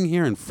you're sitting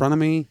here in front of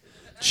me,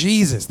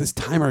 Jesus, this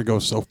timer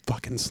goes so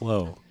fucking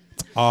slow.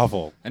 It's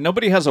awful. And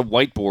nobody has a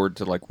whiteboard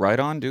to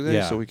write on, do they?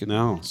 Yeah, So we can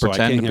no. So I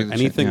pretend can't to hear be the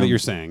anything yeah. that you're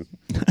saying.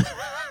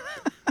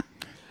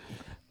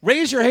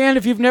 Raise your hand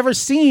if you've never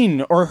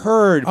seen or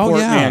heard Oh,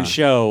 Portman yeah.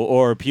 Show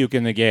or Puke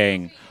in the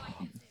Gang.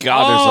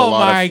 God, there's a Oh,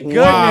 lot my of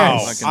goodness. Wow,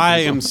 fucking I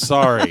people. am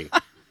sorry.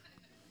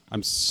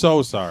 I'm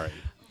so sorry.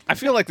 I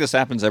feel like this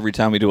happens every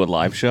time we do a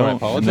live show, I and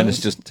apologize. then it's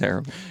just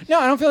terrible. No,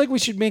 I don't feel like we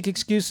should make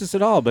excuses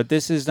at all, but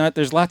this is not,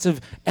 there's lots of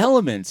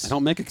elements. I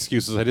don't make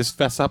excuses. I just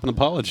fess up and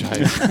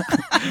apologize.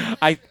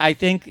 I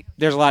think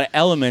there's a lot of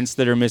elements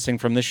that are missing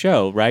from the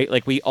show, right?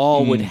 Like we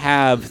all would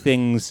have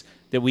things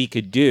that we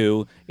could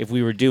do if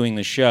we were doing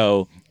the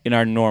show in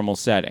our normal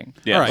setting.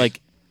 Yeah, All right.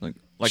 like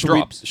should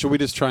drops. should we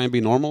just try and be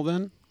normal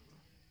then?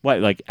 What,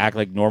 like act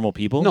like normal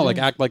people? No, like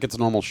act like it's a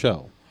normal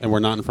show, and we're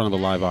not in front of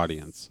a live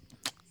audience.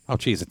 Oh,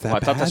 geez, it's that Well, I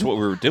bad? thought that's what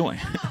we were doing.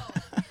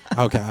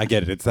 Okay, I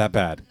get it. It's that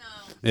bad.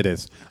 No. It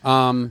is.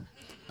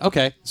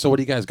 Okay, so what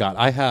do you guys got?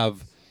 I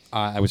have.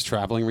 I was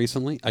traveling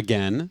recently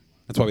again.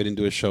 That's why we didn't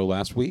do a show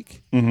last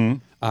week. Mm-hmm.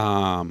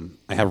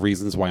 I have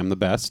reasons why I'm the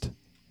best.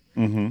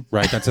 Mm-hmm.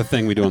 Right, that's a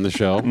thing we do on the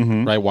show.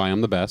 Mm-hmm. Right, why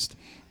I'm the best.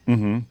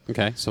 Mm-hmm.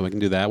 Okay, so we can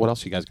do that. What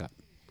else you guys got?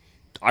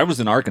 I was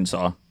in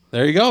Arkansas.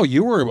 There you go.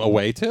 You were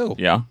away too.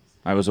 Yeah,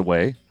 I was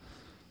away.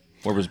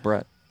 Where was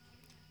Brett?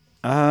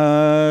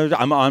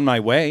 I'm on my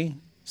way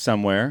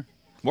somewhere.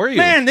 Where are you?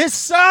 Man, this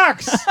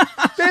sucks.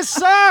 This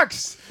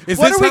sucks. Is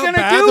what this are we how gonna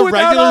bad do the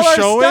without regular all our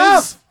show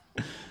stuff?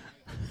 is?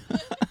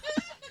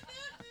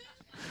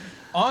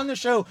 On the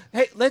show,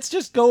 hey, let's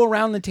just go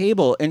around the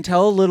table and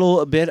tell a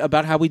little bit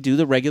about how we do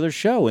the regular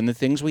show and the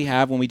things we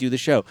have when we do the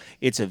show.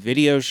 It's a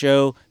video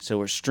show, so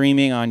we're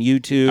streaming on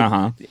YouTube.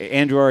 Uh-huh.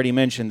 Andrew already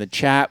mentioned the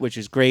chat, which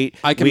is great.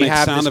 I can We make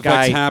have sound this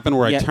effects guy- happen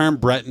where Yeah, I turn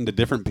Brett into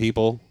different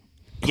people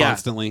Yeah.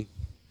 constantly.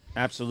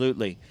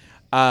 Absolutely.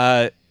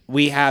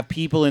 We have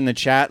people in the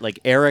chat like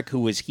Eric,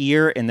 who was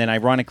here and then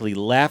ironically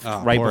left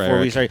right poor before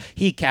we Eric. started.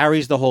 He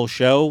carries the whole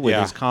show with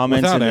his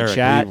comments Without in the Eric,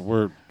 chat.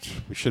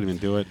 we shouldn't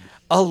even do it.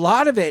 A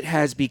lot of it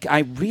has I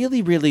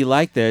really, really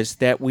like this,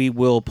 that we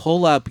will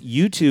pull up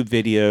YouTube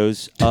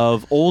videos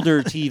of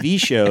older TV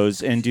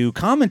shows and do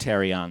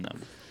commentary on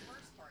them.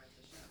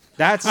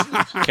 That's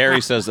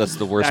Carrie says that's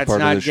the worst that's part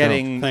not of the show.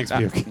 getting Thanks,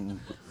 Puke.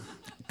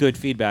 good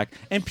feedback.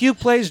 And Puke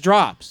plays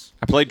drops.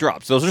 I play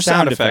drops. Those are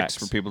sound effects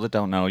for people that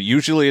don't know.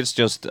 Usually it's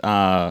just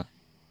what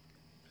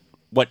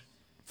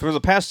for the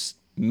past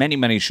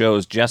many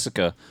shows,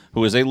 Jessica,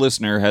 who is a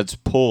listener, has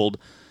pulled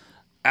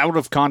out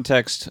of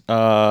context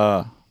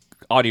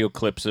audio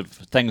clips of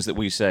things that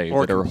we say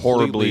Or that are completely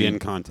horribly in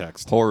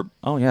context.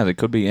 Oh yeah, they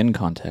could be in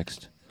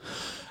context.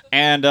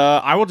 And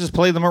I will just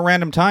play them at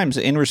random times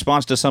in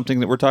response to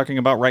something that we're talking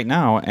about right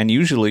now, and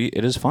usually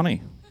it is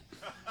funny.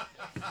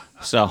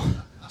 So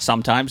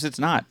sometimes it's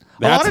not.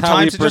 That's a lot of how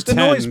times we it just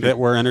annoys pretend me. that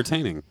we're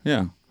entertaining.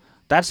 Yeah,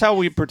 that's how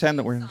we pretend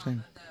that we're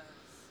entertaining.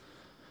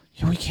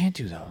 Yeah, we can't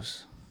do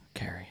those,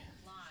 Carrie.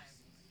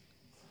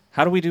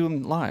 How do we do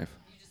them live?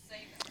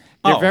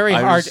 They're very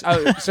I hard.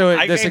 was- So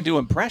I the, can't do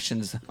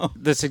impressions, though.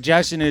 the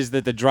suggestion is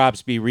that the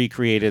drops be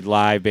recreated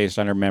live based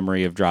on our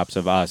memory of drops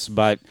of us,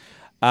 but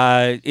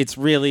it's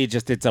really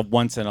just it's a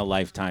once in a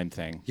lifetime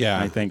thing. Yeah,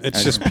 I think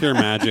it's just pure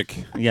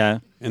magic yeah,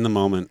 in the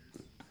moment.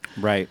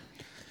 right.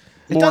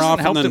 More doesn't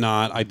often help than to-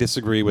 not, I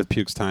disagree with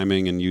Puke's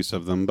timing and use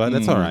of them, but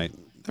it's all right.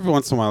 Every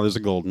once in a while, there's a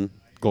golden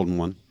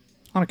one.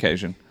 On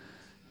occasion.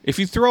 If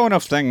you throw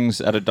enough things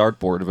at a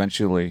dartboard,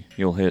 eventually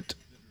you'll hit.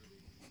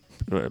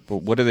 But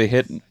what do they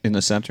hit in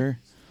the center?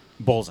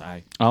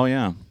 Bullseye. Oh,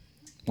 yeah.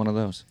 One of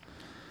those.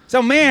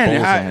 So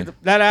man, Bullseye.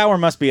 that hour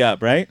must be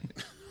up, right?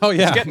 Oh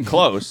yeah, It's getting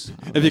close.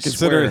 if you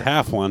consider swear. it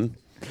half one.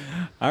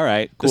 All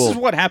right, This cool. is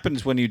what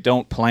happens when you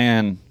don't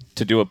plan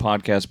to do a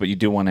podcast, but you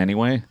do one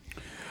anyway.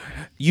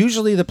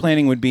 Usually the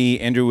planning would be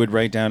Andrew would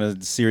write down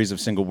a series of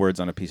single words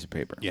on a piece of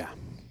paper. Yeah,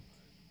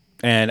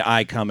 And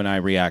I come and I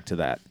react to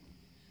that.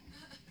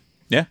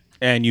 Yeah.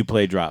 And you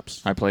play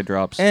drops. I play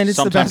drops. And it's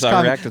Sometimes the best I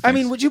comedy. react to I things.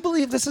 mean, would you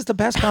believe this is the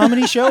best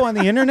comedy show on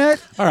the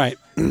internet? all right.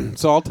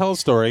 So I'll tell a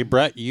story.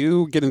 Brett,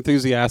 you get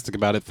enthusiastic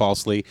about it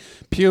falsely.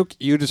 Puke,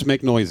 you just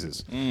make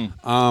noises.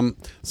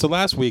 So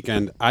last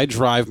weekend, I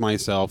drive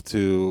myself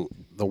to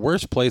the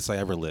worst place I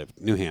ever lived,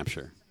 New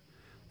Hampshire.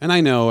 And I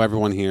know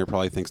everyone here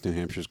probably thinks New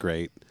Hampshire's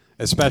great,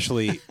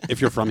 especially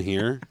if you're from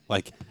here.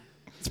 Like,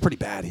 it's pretty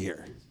bad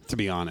here, to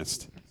be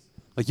honest.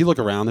 Like, you look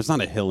around, there's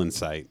not a hill in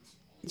sight.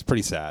 It's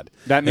pretty sad.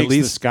 That makes At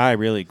least the sky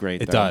really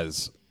great. it though.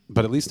 does,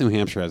 but at least New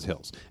Hampshire has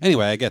hills.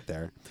 Anyway, I get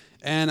there,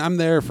 and I'm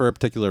there for a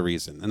particular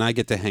reason, and I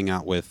get to hang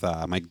out with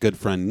my good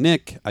friend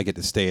Nick. I get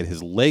to stay at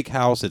his lake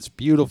house. It's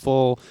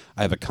beautiful.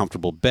 I have a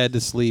comfortable bed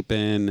to sleep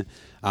in.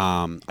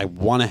 I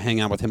want to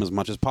hang out with him as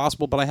much as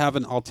possible, but I have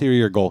an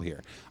ulterior goal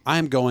here.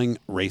 I'm going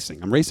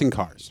racing. I'm racing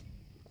cars.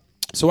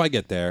 So I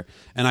get there,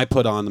 and I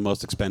put on the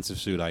most expensive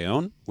suit I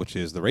own, which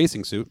is the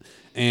racing suit,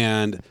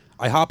 and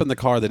I hop in the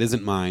car that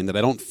isn't mine, that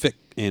I don't fit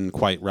in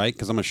quite right,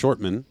 because I'm a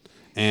shortman,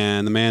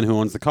 and the man who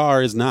owns the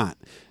car is not.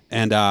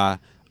 And I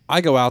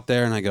go out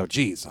there, and I go,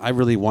 geez, I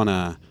really want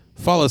to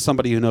follow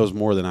somebody who knows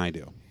more than I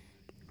do.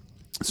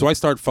 So I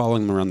start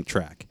following them around the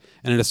track.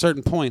 And at a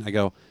certain point, I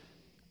go,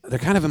 they're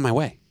kind of in my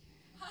way.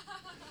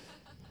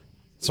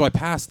 So I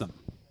pass them.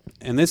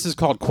 And this is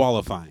called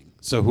qualifying.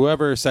 So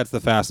whoever sets the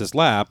fastest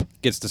lap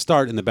gets to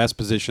start in the best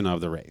position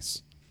of the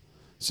race.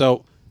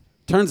 So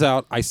turns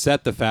out I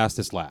set the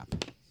fastest lap.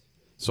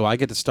 So I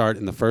get to start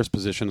in the first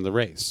position of the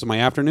race. So my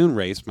afternoon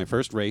race, my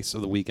first race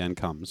of the weekend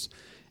comes,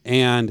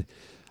 and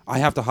I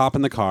have to hop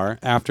in the car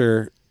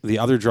after the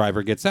other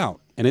driver gets out.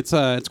 And it's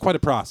quite a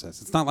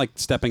process. It's not like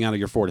stepping out of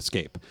your Ford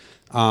Escape.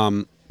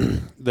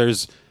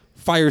 There's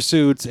fire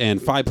suits and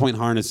 5-point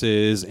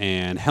harnesses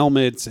and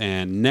helmets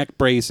and neck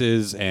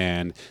braces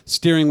and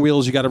steering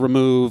wheels you got to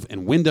remove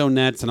and window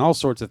nets and all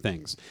sorts of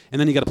things. And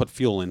then you got to put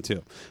fuel in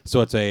too. So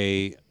it's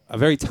a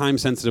very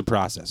time-sensitive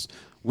process.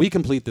 We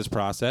complete this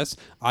process.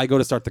 I go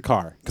to start the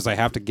car because I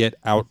have to get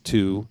out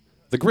to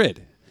the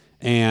grid.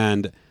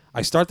 And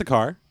I start the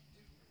car,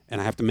 and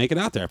I have to make it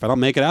out there. If I don't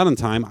make it out in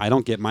time, I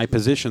don't get my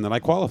position that I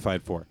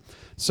qualified for.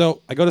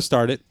 So I go to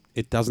start it.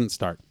 It doesn't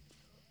start.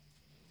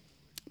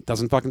 It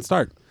doesn't fucking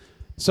start.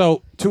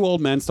 So 2 old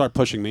men start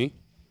pushing me,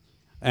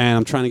 and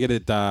I'm trying to get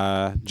it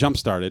push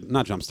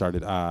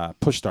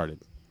started.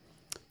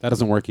 That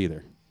doesn't work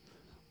either.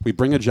 We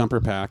bring a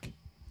jumper pack.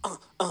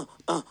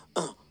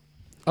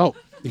 Oh,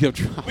 you have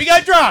drops. We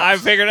got drops. I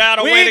figured out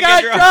a way We to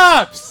got get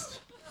drops. drops.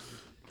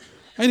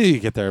 I knew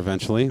you'd get there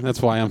eventually.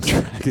 That's why I'm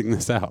tracking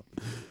this out.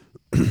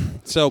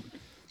 So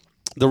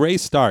the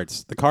race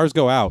starts. The cars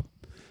go out.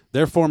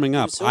 They're forming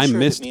up. So I sure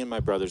missed. that me and my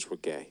brothers were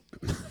gay.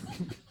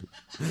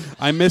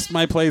 I missed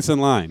my place in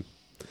line.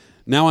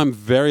 Now I'm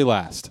very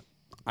last.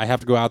 I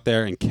have to go out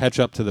there and catch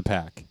up to the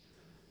pack.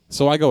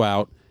 So I go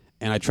out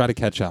and I try to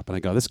catch up, and I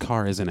go, this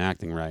car isn't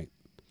acting right.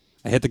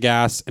 I hit the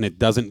gas, and it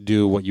doesn't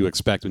do what you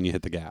expect when you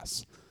hit the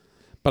gas.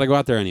 But I go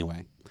out there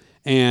anyway.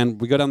 And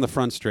we go down the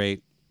front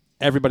straight.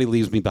 Everybody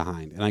leaves me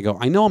behind. And I go,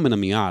 I know I'm in a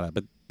Miata,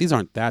 but these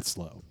aren't that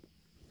slow.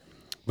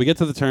 We get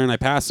to the turn. I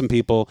pass some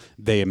people.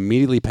 They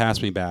immediately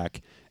pass me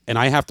back. And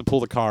I have to pull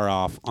the car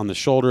off on the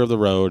shoulder of the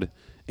road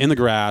in the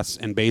grass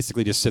and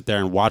basically just sit there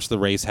and watch the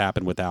race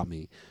happen without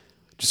me.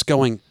 Just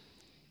going,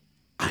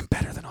 I'm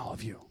better than all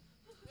of you.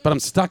 But I'm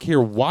stuck here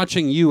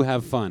watching you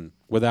have fun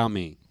without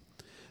me.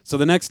 So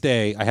the next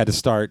day, I had to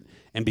start,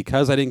 and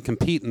because I didn't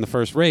compete in the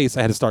first race,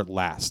 I had to start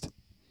last.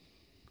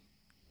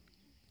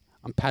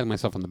 I'm patting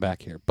myself on the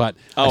back here, but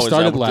I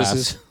started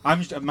last.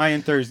 My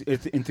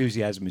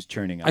enthusiasm is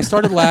turning up. I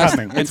started last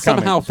It's and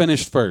somehow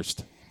finished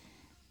first.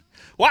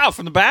 Wow,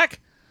 from the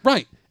back?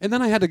 Right. And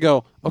then I had to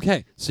go,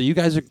 okay, so you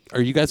guys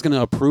are you guys going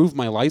to approve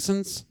my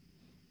license?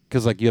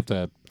 Because, like, you have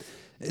to,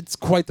 it's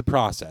quite the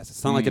process.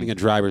 It's not like getting a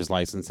driver's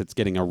license. It's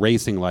getting a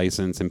racing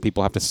license, and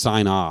people have to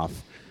sign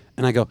off.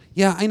 And I go,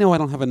 yeah, I know I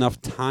don't have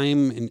enough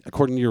time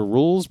according to your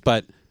rules,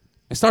 but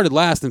I started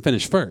last and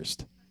finished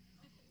first.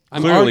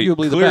 I'm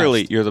arguably the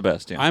best. You're the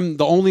best, yeah. I'm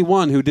the only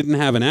one who didn't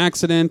have an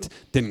accident,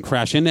 didn't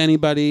crash into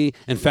anybody.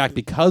 In fact,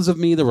 because of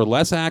me, there were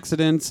less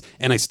accidents,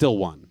 and I still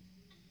won.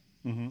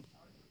 Mm-hmm.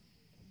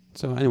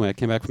 So anyway, I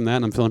came back from that,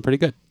 and I'm feeling pretty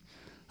good.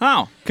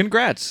 Oh,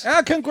 congrats.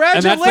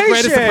 Congratulations. And that's the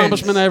greatest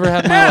accomplishment I ever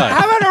had in my life.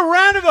 How about a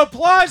round of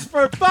applause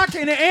for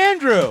fucking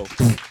Andrew?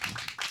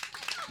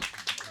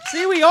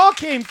 See, we all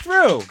came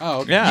through. Oh,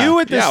 okay. Yeah. You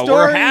with the story,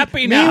 we're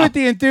happy now. me with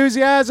the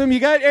enthusiasm. You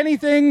got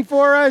anything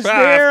for us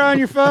there on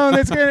your phone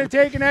that's going to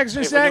take an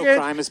extra If second? no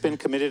crime has been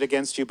committed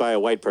against you by a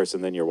white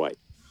person, then you're white.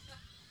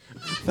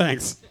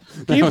 Thanks.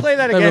 Can you play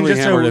that again? Really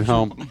Just hammered so it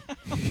home.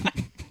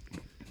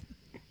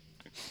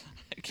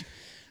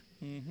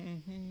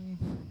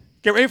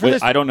 Get ready for Wait,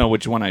 this. I don't know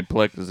which one I'd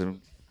pick. Is it...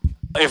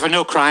 If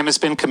no crime has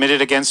been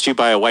committed against you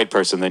by a white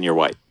person, then you're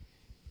white.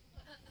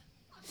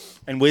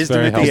 And wisdom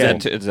Very at the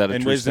helpful. end. Is that a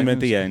and true wisdom at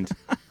statement?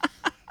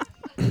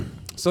 the end.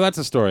 So that's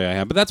a story I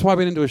have. But that's why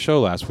we didn't do a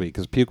show last week,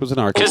 because Puke was in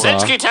Arkansas.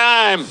 Kaczynski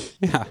time!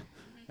 Yeah.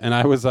 And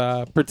I was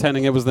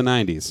pretending it was the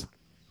 90s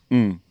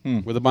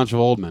with a bunch of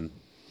old men.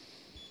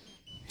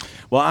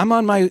 Well, I'm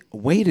on my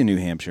way to New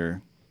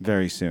Hampshire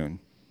very soon.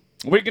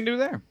 What you can do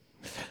there?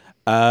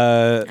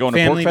 Going to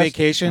Family Pork Fest?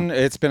 vacation.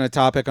 It's been a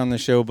topic on the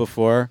show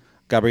before.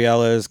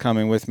 Gabriella is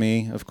coming with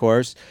me, of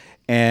course.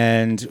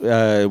 And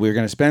we're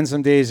going to spend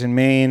some days in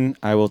Maine.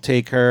 I will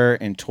take her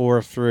and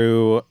tour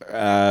through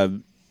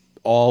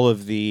all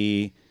of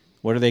the,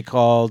 what are they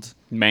called?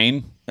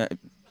 Maine?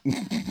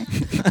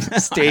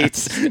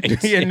 States.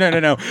 Yeah,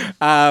 no.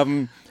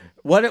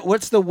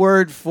 What's the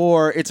word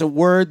for? It's a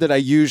word that I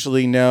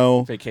usually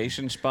know.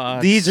 Vacation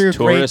spots. These are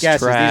great tourist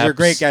guesses. These are traps,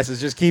 great guesses.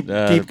 Just keep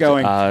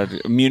going.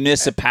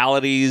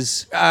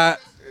 Municipalities.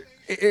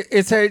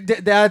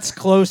 That's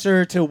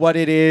closer to what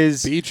it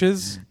is.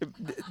 Beaches?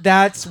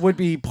 That's would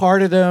be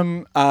part of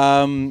them.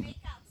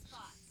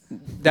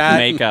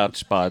 Makeout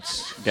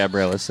spots,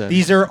 Gabriella said.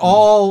 These are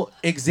all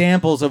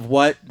examples of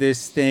what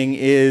this thing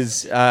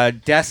is.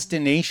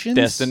 Destinations.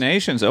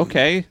 Destinations,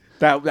 okay.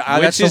 That's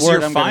Which the is word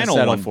your I'm going to final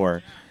settle one?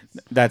 for.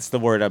 That's the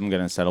word I'm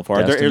going to settle for.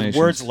 Are there Destinations.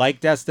 words like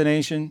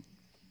destination?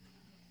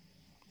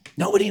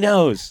 Nobody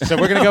knows. So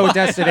we're going to go with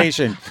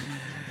destination.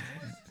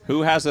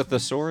 Who has a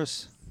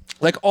thesaurus?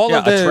 Like all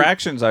of Yeah, the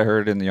attractions I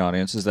heard in the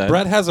audience. Is that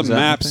Brett has a is that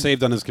map anything?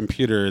 saved on his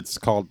computer. It's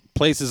called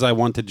Places I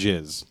Want to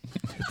Jizz.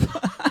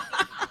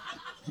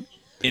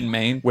 in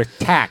Maine with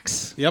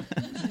tax. Yep.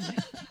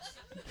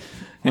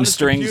 and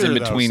strings in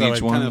between so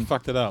each I one. kind of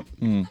fucked it up.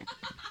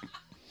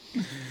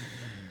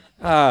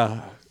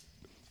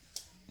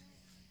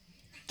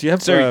 Do you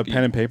have So,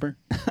 pen and paper?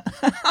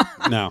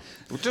 No.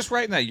 Just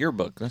writing that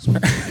yearbook. That's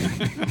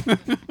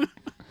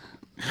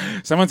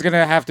Someone's going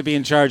to have to be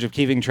in charge of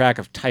keeping track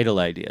of title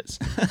ideas.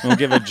 We'll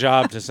give a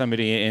job to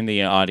somebody in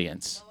the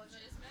audience.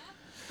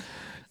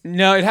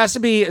 No, it has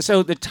to be.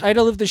 So the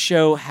title of the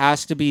show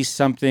has to be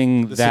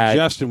something The that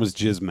suggestion was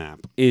Jizz Map.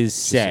 is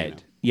so you said.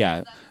 know.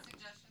 Yeah,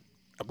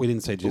 We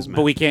didn't say Jizz Map.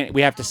 but we can't.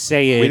 We have to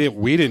say it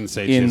We didn't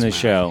say in Jizz the Map.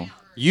 show.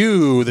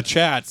 You, the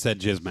chat, said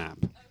Jizz Map.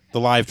 The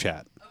live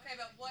chat. Okay,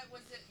 but what was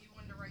it you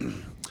wanted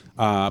to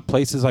write?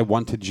 Places I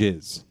want to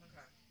jizz.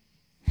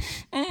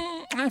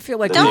 I feel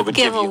like Don't Don't would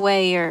give give you-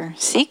 away your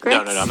secrets.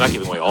 No, I'm not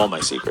giving away all my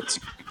secrets.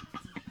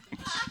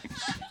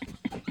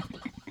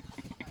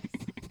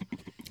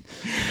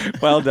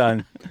 well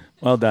done.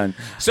 Well done.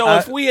 So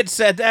if we had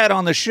said that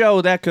on the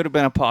show, that could have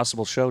been a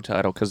possible show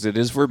title because it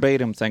is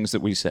verbatim things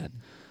that we said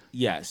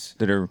Yes.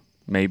 that are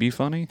maybe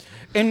funny.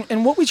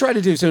 And what we try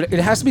to do, so it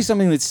has to be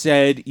something that's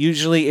said.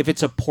 Usually, if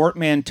it's a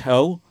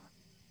portmanteau,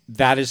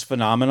 that is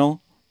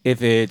phenomenal.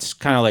 If it's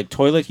kind of like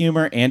toilet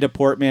humor and a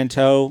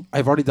portmanteau,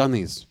 I've already done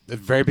these at the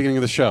very beginning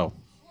of the show.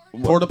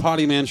 Porta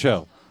Potty Man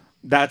show.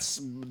 that's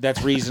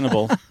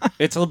reasonable.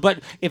 But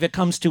if it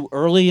comes too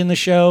early in the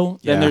show,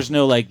 then Yeah. there's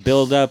no like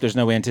build up. There's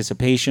no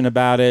anticipation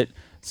about it.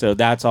 So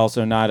that's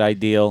also not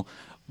ideal.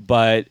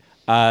 But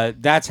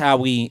that's how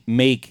we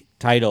make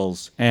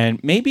titles.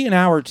 And maybe an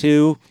hour or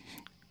two.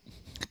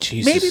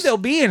 Jesus. Maybe there'll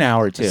be an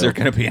hour or two. Is there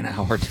going to be an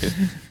hour or two?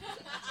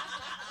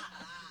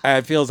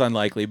 It feels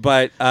unlikely,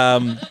 but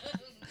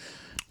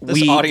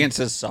This audience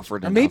has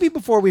suffered enough. maybe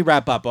before we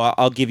wrap up,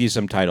 I'll give you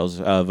some titles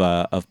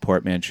of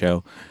Portman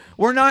Show.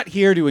 We're not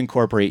here to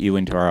incorporate you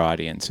into our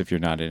audience if you're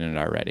not in it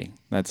already.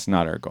 That's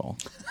not our goal.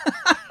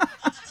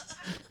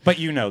 But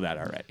you know that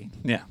already.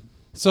 Yeah.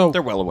 So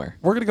They're well aware.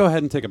 we're going to go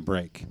ahead and take a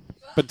break.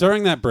 But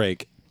during that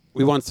break,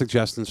 we want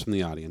suggestions from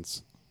the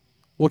audience.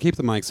 We'll keep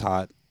the mics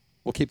hot.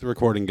 We'll keep the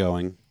recording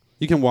going.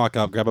 You can walk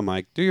up, grab a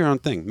mic, do your own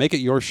thing. Make it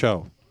your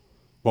show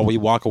while we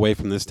walk away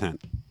from this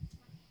tent.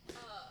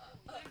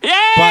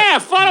 Yeah,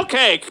 funnel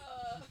cake.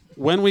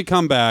 When we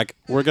come back,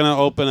 we're going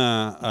to open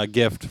a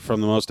gift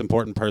from the most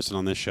important person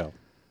on this show.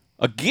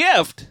 A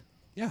gift?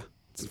 Yeah,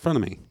 it's in front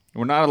of me.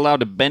 We're not allowed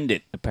to bend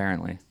it,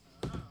 apparently.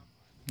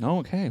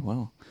 Okay,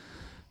 well.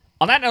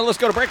 On that note, let's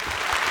go to break.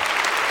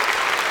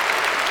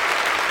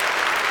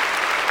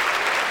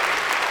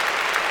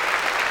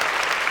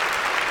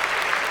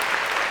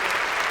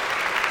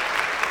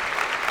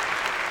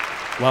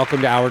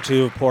 Welcome to Hour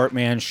 2 of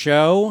Portman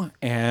Show,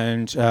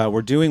 and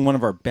we're doing one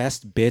of our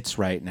best bits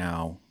right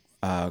now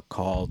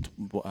called...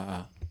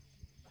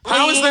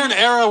 How is there an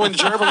era when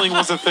gerbling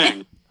was a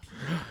thing?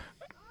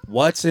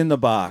 What's in the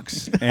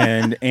box?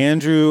 And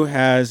Andrew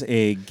has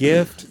a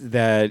gift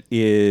that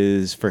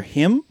is for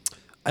him.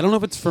 I don't know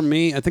if it's for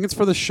me. I think it's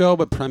for the show,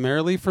 but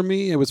primarily for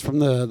me. It was from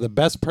the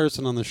best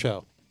person on the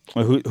show.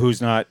 Who's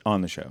not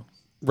on the show?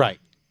 Right.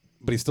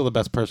 But he's still the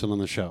best person on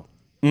the show.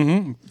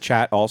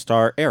 Chat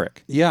All-Star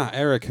Eric. Yeah,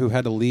 Eric, who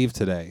had to leave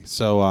today.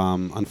 So,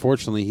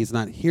 unfortunately, he's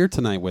not here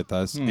tonight with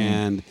us.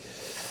 And,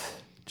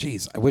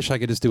 geez, I wish I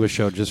could just do a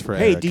show just for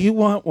Hey, Eric. do you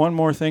want one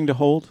more thing to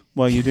hold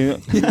while you do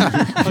it?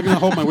 I'm going to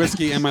hold my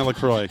whiskey and my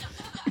LaCroix.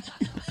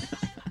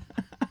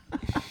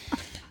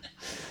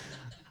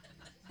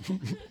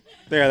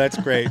 There, that's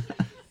great.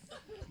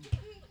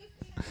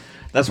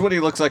 That's what he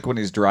looks like when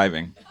he's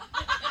driving.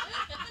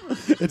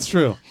 It's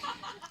true.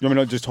 You want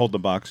me to just hold the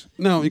box?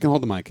 No, you can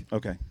hold the mic.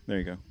 Okay, there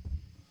you go.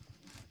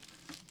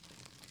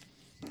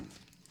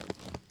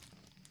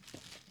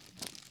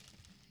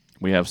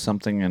 We have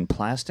something in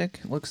plastic,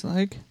 looks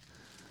like.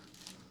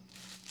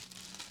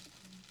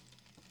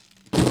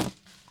 That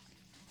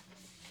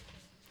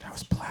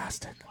was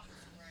plastic.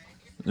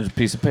 There's a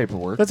piece of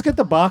paperwork. Let's get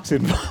the box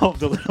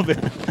involved a little bit.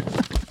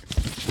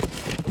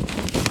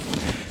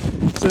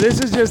 So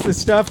this is just the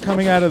stuff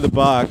coming out of the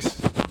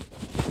box.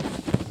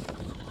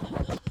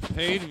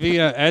 Paid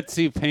via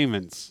Etsy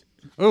payments.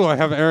 Oh, I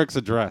have Eric's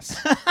address.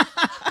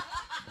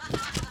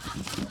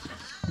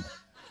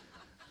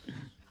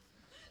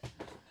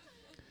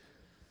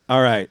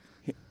 All right.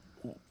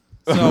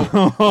 So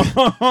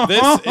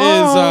this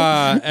is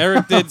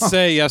Eric did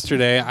say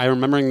yesterday. I'm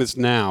remembering this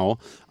now.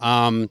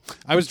 I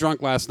was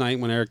drunk last night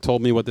when Eric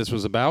told me what this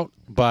was about,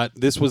 but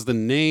this was the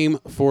name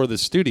for the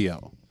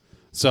studio.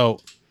 So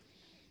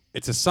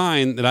it's a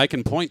sign that I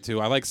can point to.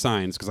 I like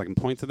signs because I can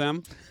point to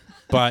them,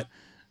 but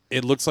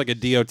it looks like a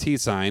DOT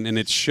sign, and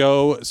it's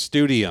Show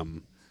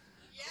Studium.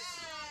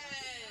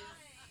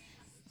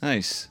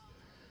 Nice.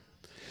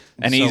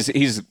 And So-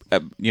 he's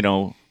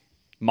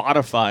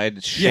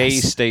modified Shea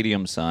Yes.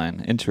 Stadium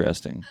sign.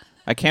 Interesting.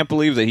 I can't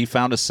believe that he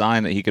found a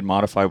sign that he could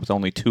modify with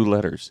only 2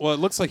 letters. Well, it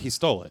looks like he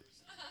stole it.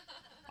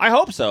 I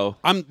hope so.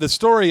 The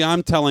story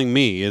I'm telling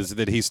me is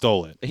that he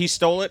stole it. He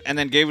stole it and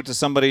then gave it to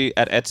somebody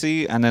at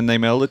Etsy, and then they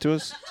mailed it to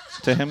us,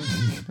 to him.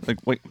 Like,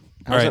 wait,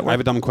 All right, I have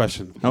a dumb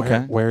question.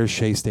 Okay. Where is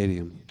Shea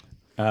Stadium?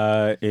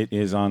 It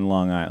is on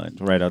Long Island,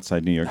 right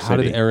outside New York How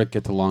City. did Eric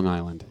get to Long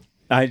Island?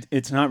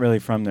 It's not really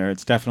from there.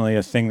 It's definitely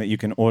a thing that you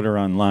can order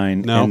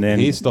online. No, and then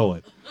he stole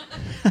it.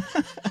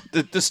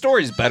 The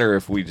story's better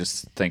if we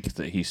just think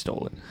that he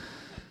stole it.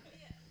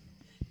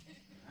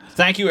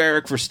 Thank you,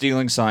 Eric, for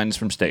stealing signs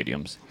from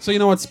stadiums. So you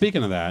know what?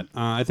 Speaking of that,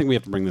 I think we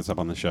have to bring this up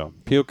on the show.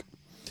 Puke,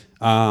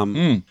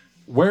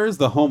 where is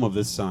the home of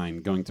this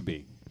sign going to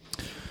be?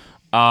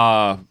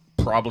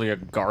 Probably a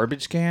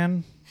garbage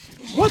can.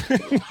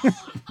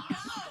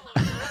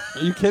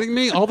 Are you kidding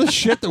me? All the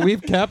shit that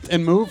we've kept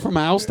and moved from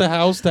house to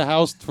house to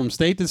house, from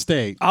state to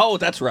state. Oh,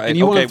 that's right. And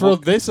you want okay, to throw well,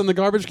 this in the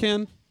garbage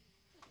can?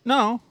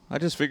 no, I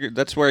just figured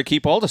that's where I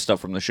keep all the stuff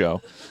from the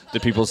show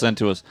that people send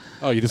to us.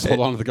 Oh, you just hold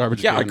on to the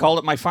garbage Yeah, can? I call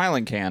it my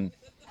filing can.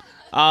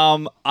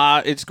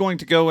 It's going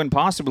to go in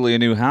possibly a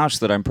new house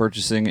that I'm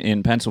purchasing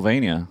in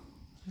Pennsylvania,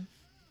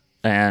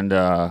 and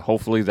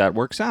hopefully that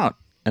works out.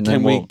 And Can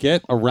then we we'll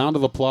get a round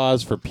of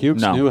applause for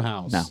Puke's No. new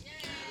house? No.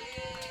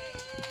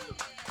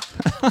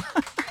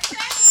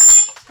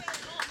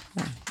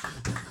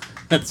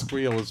 That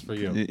squeal is for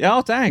you.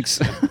 Oh,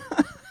 thanks.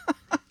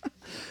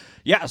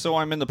 Yeah, so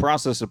I'm in the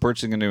process of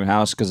purchasing a new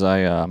house because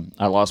I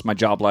lost my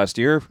job last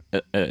year.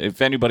 If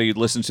anybody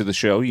listens to the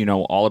show, you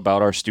know all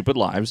about our stupid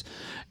lives.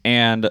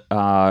 And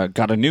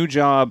got a new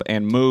job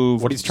and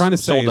moved. What he's trying to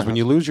say sold is a when house.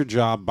 you lose your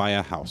job, buy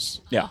a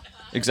house. Yeah,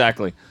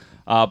 exactly.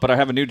 But I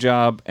have a new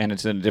job, and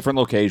it's in a different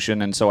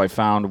location, and so I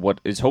found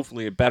what is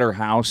hopefully a better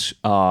house.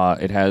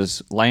 It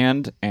has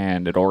land,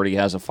 and it already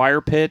has a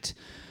fire pit,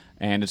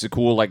 and it's a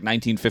cool,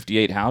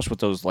 1958 house with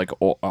those,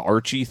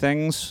 archy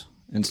things.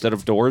 Instead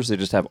of doors, they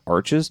just have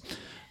arches.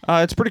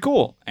 It's pretty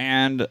cool.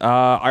 And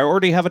I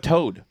already have a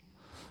toad.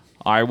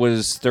 I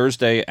was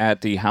Thursday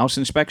at the house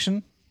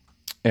inspection.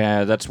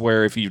 That's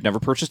where if you've never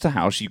purchased a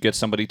house, you get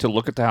somebody to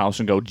look at the house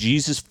and go,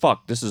 Jesus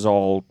fuck, this is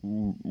all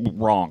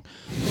wrong.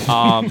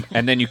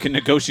 And then you can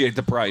negotiate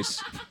the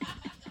price.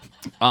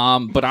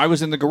 But I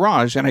was in the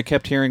garage and I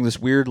kept hearing this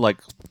weird like.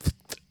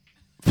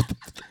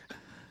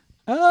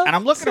 And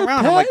I'm looking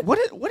around. I'm like,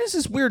 what is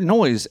this weird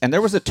noise? And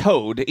there was a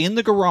toad in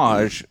the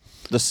garage,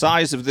 the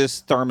size of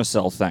this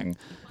thermocell thing.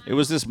 It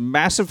was this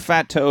massive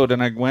fat toad,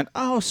 and I went,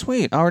 "Oh,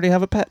 sweet! I already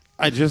have a pet."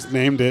 I just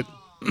named it.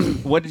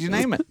 What did you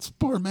name it? It's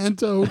poor man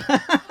toad.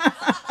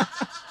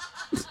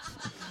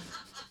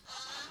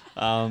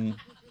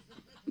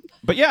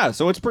 But yeah,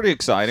 so it's pretty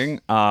exciting.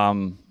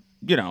 You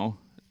know,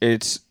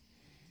 it's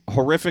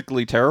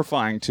horrifically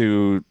terrifying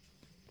to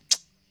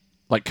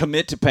like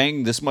commit to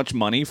paying this much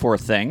money for a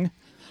thing.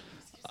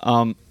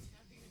 No.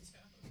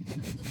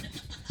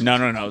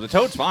 The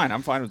toad's fine.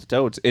 I'm fine with the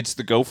toads. It's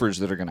the gophers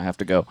that are going to have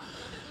to go.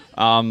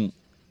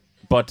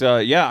 But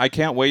yeah, I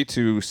can't wait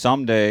to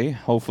someday.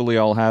 Hopefully,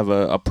 I'll have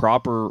a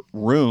proper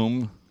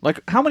room. Like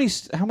how many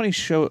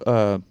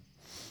show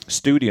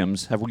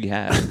studiums have we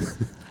had?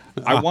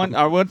 I want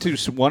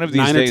to one of these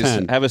 9 or days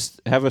 10. have a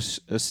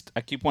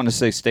I keep wanting to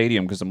say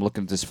stadium because I'm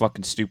looking at this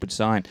fucking stupid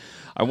sign.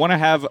 I want to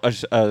have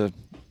a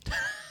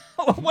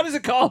what is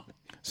it called?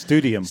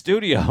 Studium.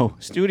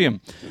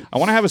 Studium. I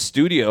want to have a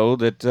studio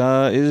that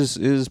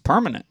is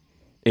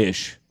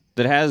permanent-ish.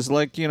 That has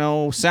like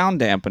sound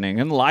dampening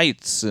and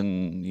lights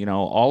and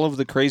all of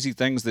the crazy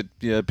things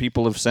that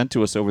people have sent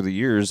to us over the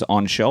years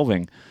on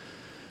shelving.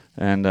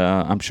 And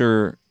I'm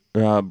sure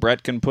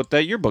Brett can put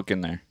that yearbook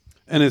in there.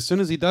 And as soon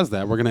as he does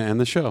that, we're going to end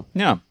the show.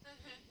 Yeah.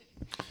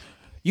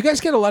 You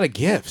guys get a lot of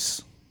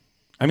gifts.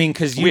 I mean,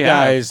 because you We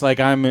guys, like,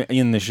 I'm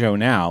in the show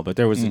now, but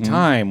there was a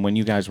time when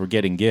you guys were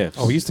getting gifts.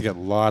 Oh, we used to get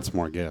lots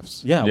more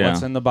gifts. Yeah, Yeah.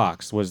 What's in the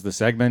box was the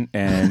segment,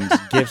 and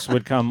gifts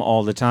would come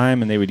all the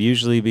time, and they would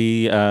usually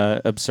be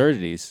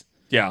absurdities.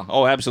 Yeah.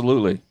 Oh,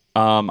 absolutely.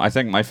 I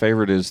think my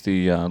favorite is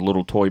the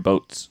little toy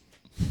boats.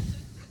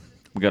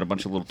 We got a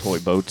bunch of little toy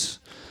boats.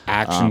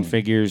 Action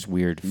figures,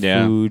 weird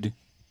yeah. food.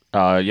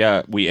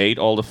 Yeah, we ate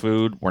all the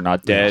food. We're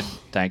not dead.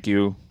 Thank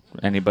you.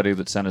 Anybody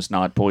that sent us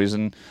not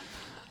poison.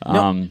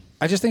 No,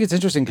 I just think it's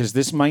interesting because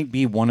this might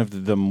be one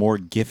of the more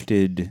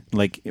gifted,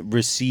 like,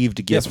 received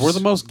gifts. Yes, we're the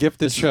most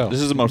gifted show.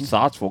 This is the most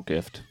thoughtful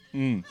gift.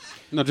 No,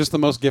 just the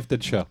most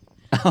gifted show.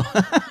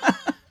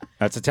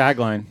 That's a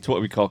tagline. It's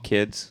what we call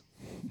kids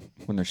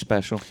when they're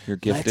special. You're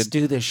gifted. Let's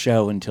do this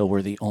show until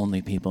we're the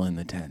only people in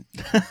the tent.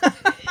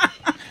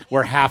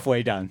 We're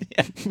halfway done.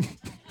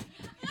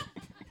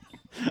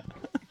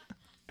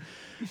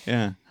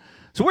 Yeah.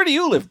 So where do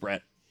you live,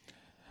 Brett?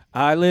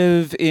 I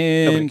live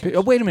in...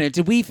 Oh, wait a minute.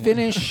 Did we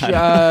finish...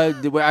 I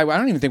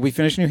don't even think we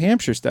finished New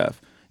Hampshire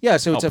stuff. Yeah,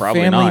 so it's a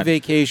probably family not.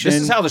 vacation.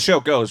 This is how the show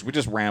goes. We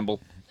just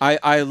ramble.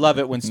 I love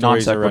it when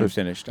stories are Non-sequitur.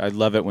 unfinished. I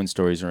love it when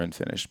stories are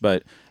unfinished.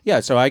 But yeah,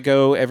 so I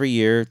go every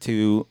year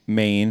to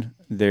Maine.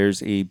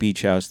 There's a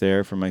beach house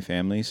there for my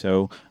family,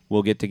 so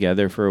we'll get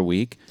together for a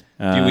week.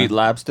 Do you eat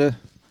lobster?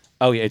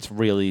 Oh, yeah, it's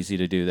real easy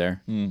to do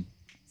there.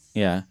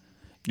 Yeah.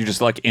 You're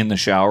just like in the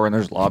shower and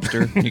there's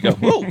lobster. You go,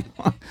 whoa,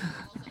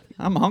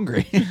 I'm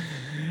hungry.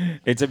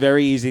 It's a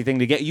very easy thing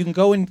to get. You can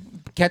go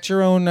and catch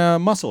your own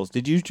mussels.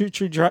 Did you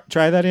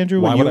try that,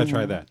 Andrew? Why would I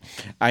try that?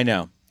 I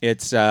know.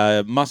 It's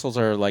mussels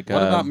are like...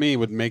 What about me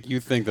would make you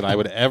think that I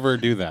would ever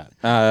do that?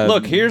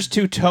 Look, here's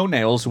 2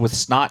 toenails with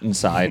snot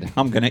inside.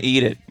 I'm going to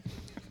eat it.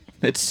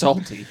 It's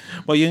salty.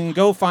 Well, you can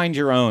go find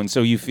your own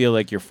so you feel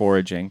like you're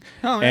foraging.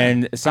 Oh, yeah.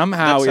 And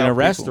somehow That's in how a people-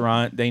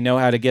 restaurant, they know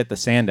how to get the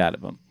sand out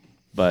of them.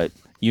 But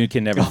you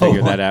can never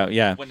figure that out.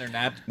 Yeah. When they're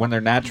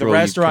natural, The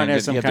restaurant you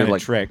has some can't kind do,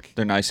 of trick.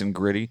 They're nice and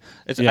gritty.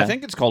 Yeah. I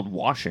think it's called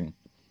washing.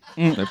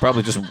 They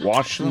probably just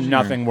wash them.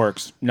 Nothing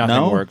works. Nothing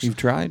No? works. You've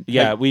tried?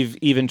 Yeah, Like- we've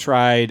even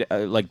tried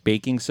like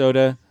baking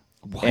soda.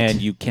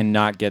 And you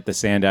cannot get the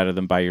sand out of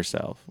them by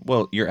yourself.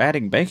 Well, you're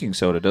adding baking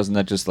soda. Doesn't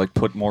that just like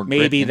put more? Maybe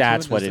grit into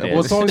that's it? what it that is.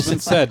 Well, it's always been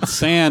said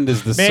sand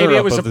is the Maybe syrup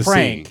it was of a the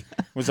prank. sea.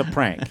 It was a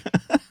prank.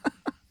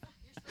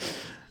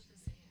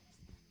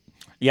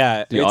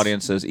 Yeah. The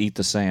audience says, "Eat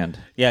the sand."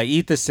 Yeah,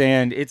 eat the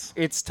sand.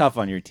 It's tough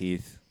on your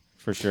teeth,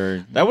 for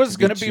sure. That was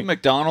going to be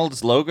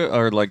McDonald's logo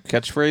or like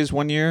catchphrase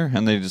one year,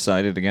 and they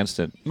decided against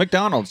it.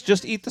 McDonald's,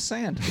 just eat the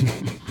sand.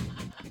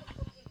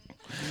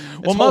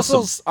 Well,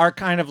 mussels are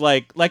kind of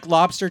like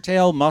lobster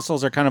tail.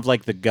 Mussels are kind of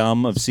like the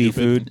gum of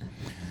seafood.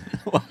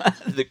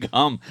 The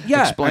gum.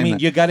 Yeah, Explain I mean,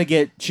 that. you got to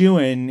get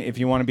chewing if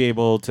you want to be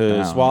able to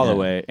Oh,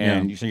 swallow yeah, it,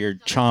 and yeah. so you're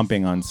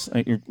chomping on.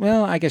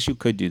 Well, I guess you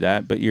could do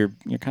that, but you're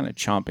kind of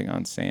chomping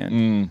on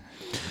sand.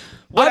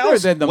 What Other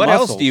else? than the what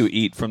else mussels. do you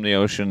eat from the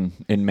ocean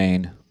in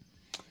Maine?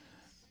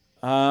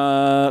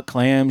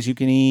 Clams you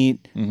can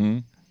eat. Mm-hmm.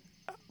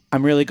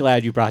 I'm really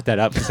glad you brought that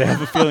up because I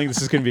have a feeling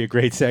this is going to be a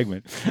great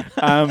segment.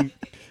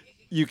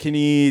 You can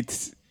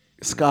eat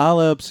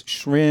scallops,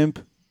 shrimp,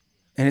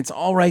 and it's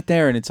all right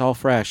there and it's all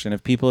fresh. And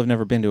if people have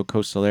never been to a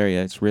coastal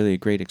area, it's really a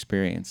great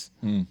experience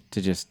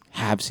to just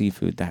have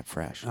seafood that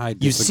fresh. I you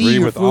disagree see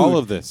your with all food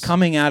of this.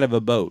 coming out of a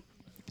boat.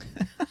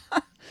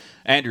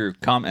 Andrew,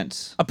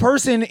 comments. A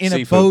person in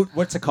Seafood. a boat,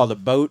 what's it called? A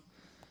boat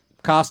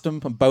costume,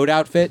 a boat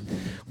outfit,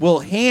 will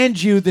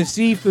hand you the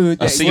seafood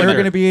that you're sealer.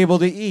 going to be able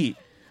to eat.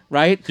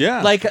 Right?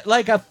 Yeah.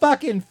 Like a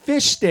fucking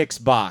fish sticks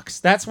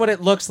box. That's what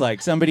it looks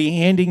like. Somebody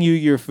handing you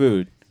your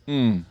food.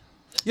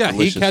 Yeah,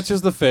 Delicious. he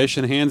catches the fish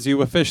and hands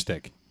you a fish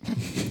stick.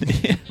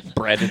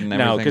 Breaded and everything.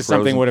 No, because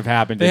something frozen. would have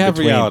happened They in have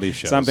between. reality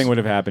shows. Something would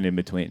have happened in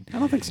between. I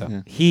don't think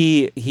so.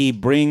 He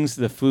brings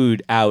the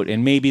food out,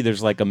 and maybe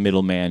there's like a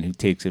middleman who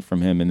takes it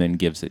from him and then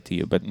gives it to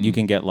you. But you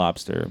can get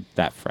lobster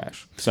that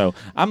fresh. So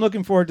I'm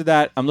looking forward to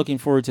that. I'm looking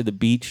forward to the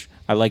beach.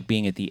 I like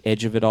being at the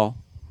edge of it all.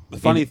 The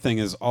funny thing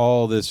is,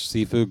 all this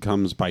seafood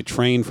comes by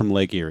train from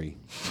Lake Erie.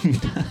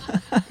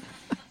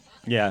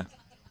 Yeah.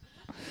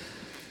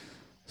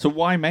 So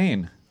why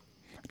Maine?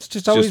 It's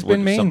just always Just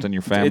been Maine. something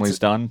your family's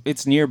done?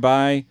 It's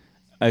nearby.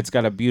 It's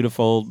got a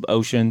beautiful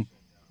ocean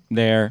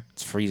there.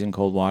 It's freezing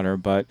cold water,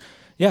 but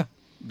yeah,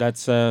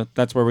 that's where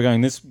we're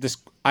going.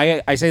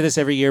 I say this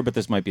every year, but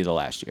this might be the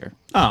last year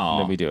Oh.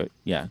 that we do it.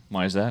 Yeah,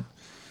 Why is that?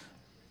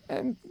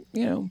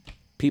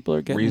 people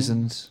are getting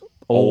Reasons?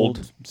 old.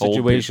 Old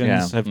Situations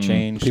yeah. have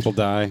changed. People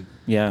die.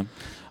 Yeah,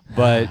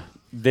 but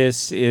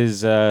this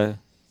is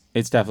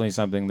it's definitely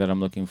something that I'm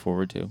looking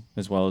forward to,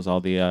 as well as all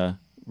the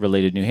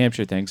related New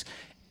Hampshire things,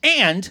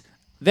 and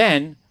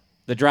then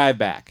the drive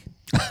back.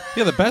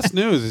 Yeah, the best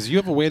news is you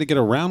have a way to get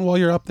around while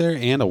you're up there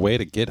and a way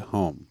to get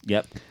home.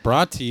 Yep.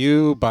 Brought to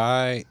you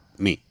by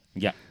me.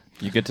 Yep.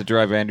 You get to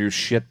drive Andrew's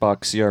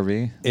shitbox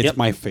CRV. It's Yep.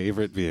 my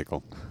favorite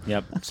vehicle.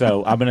 Yep.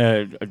 So I'm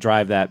gonna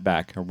drive that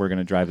back, or we're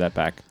gonna drive that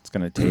back. It's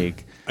gonna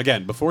take.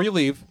 Again, before you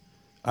leave,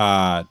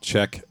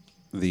 check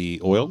the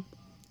oil,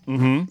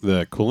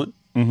 the coolant,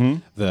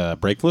 the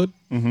brake fluid,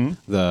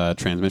 the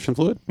transmission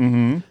fluid,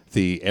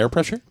 the air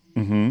pressure,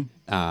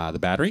 the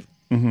battery,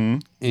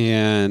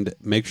 and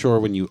make sure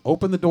when you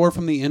open the door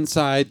from the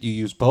inside, you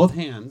use both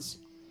hands.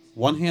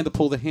 One hand to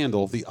pull the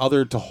handle, the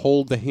other to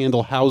hold the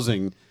handle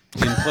housing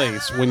in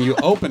place when you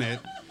open it.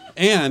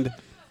 And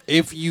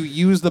if you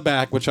use the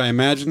back, which I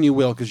imagine you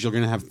will because you're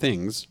going to have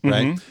things,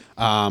 right?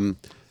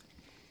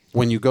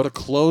 When you go to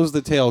close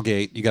the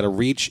tailgate, you got to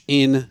reach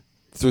in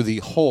through the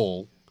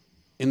hole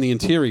in the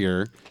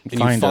interior and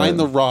you find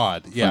the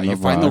rod. Yeah, you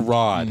find the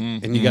rod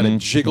and you got to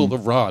jiggle the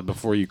rod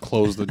before you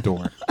close the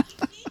door.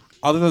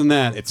 Other than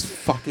that, it's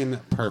fucking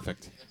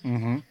perfect.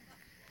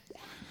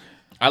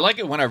 I like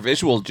it when our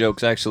visual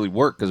jokes actually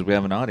work because we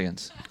have an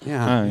audience.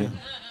 Yeah.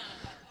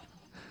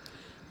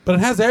 But it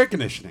has air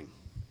conditioning.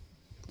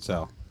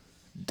 So,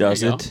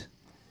 Does There you it?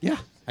 yeah.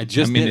 I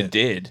just I mean, did it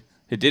did.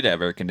 It did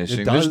have air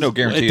conditioning. It There's does. no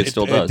guarantee it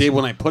still does. It did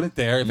when I put it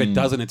there. If it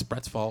doesn't, it's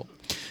Brett's fault.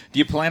 Do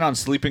you plan on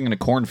sleeping in a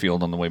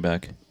cornfield on the way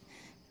back?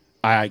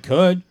 I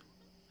could.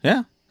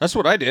 Yeah, that's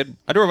what I did.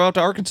 I drove out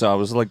to Arkansas. It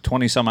was like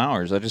 20-some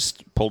hours. I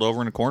just pulled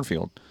over in a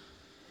cornfield.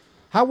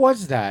 How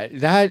was that?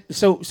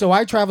 So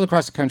I traveled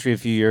across the country a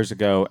few years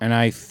ago, and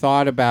I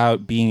thought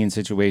about being in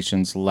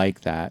situations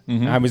like that.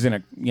 I was in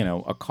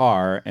a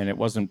car, and it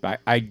wasn't.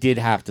 I did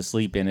have to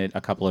sleep in it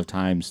a couple of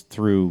times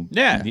through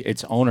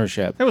its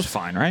ownership. It was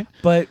fine, right?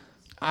 But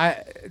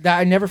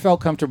I never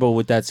felt comfortable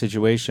with that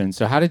situation.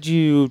 So how did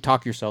you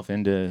talk yourself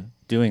into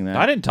doing that?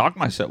 I didn't talk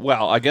myself.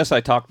 Well, I guess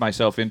I talked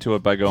myself into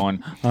it by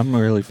going, I'm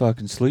really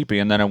fucking sleepy.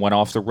 And then I went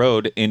off the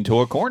road into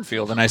a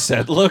cornfield and I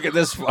said, look at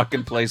this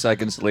fucking place I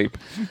can sleep.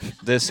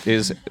 This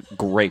is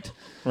great.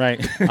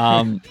 Right.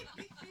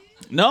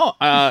 No,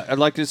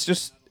 like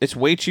it's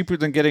way cheaper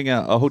than getting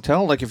a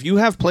hotel. Like if you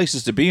have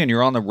places to be and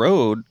you're on the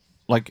road,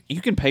 like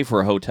you can pay for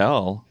a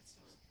hotel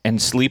and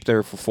sleep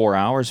there for 4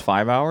 hours,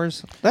 5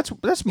 hours.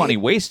 That's money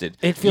wasted.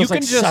 It feels You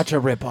like can just- such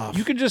a ripoff.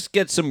 You can just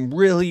get some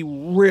really,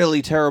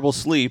 really terrible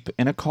sleep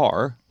in a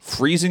car,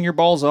 freezing your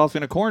balls off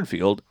in a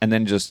cornfield, and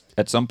then just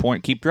at some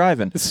point keep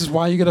driving. This is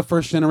why you get a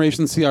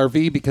first-generation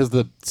CRV, because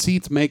the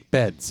seats make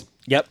beds.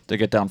 Yep. They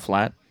get down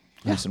flat.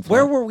 Nice and flat.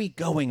 Where were we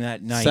going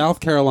that night? South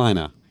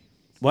Carolina.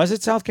 Was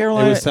it South It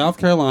Carolina? was South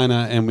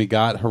Carolina, and we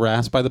got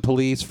harassed by the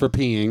police for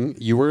peeing.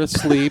 You were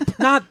asleep.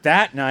 Not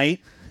that night.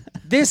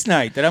 This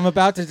night that I'm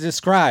about to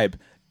describe.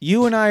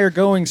 You and I are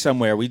going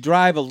somewhere. We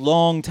drive a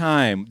long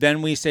time.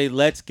 Then we say,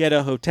 let's get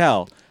a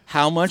hotel.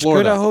 How much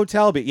Florida. could a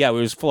hotel be? Yeah, it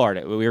was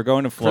Florida. We were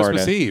going to Florida.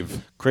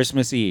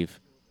 Christmas Eve.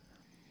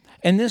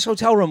 And this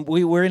hotel room,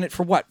 we were in it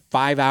for what,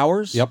 5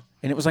 hours? Yep.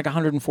 And it was like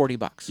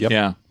 $140. Yep.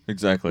 Yeah,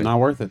 exactly. Not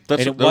worth it.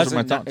 That's And it those are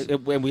my wasn't. thoughts.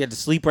 And we had to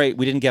sleep right.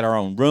 We didn't get our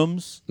own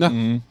rooms.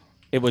 No.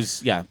 It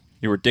was, yeah.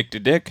 You were dick to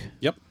dick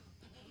Yep.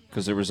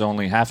 because there was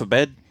only half a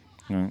bed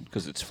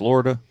because it's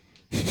Florida.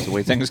 It's the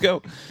way things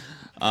go.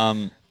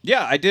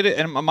 Yeah, I did it,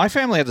 and my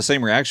family had the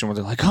same reaction where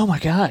they're like, "Oh my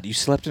god, you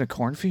slept in a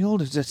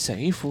cornfield? Is that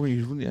safe?"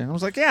 And I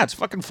was like, "Yeah, it's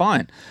fucking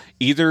fine.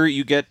 Either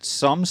you get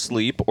some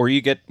sleep or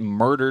you get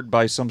murdered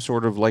by some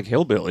sort of like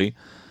hillbilly,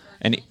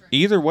 and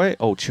either way,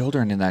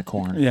 children in that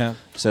corn." Yeah.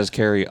 says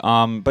Carrie.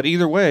 But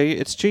either way,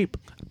 it's cheap.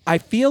 I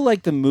feel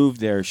like the move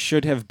there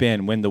should have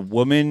been when the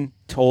woman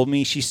told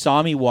me, she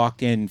saw me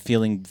walk in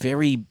feeling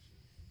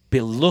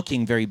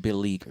looking very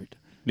beleaguered.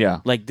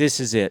 Yeah, Like, this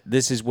is it.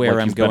 This is where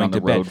Like I'm you've been going on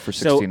the to bed. road for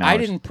so 16 I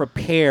hours. didn't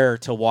prepare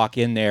to walk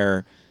in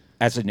there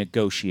as a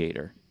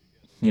negotiator,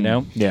 you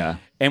know? yeah.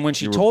 And when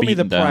she You were told me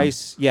the beaten down.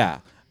 price,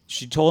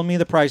 she told me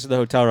the price of the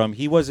hotel room.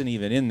 He wasn't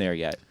even in there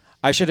yet.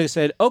 I should have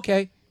said,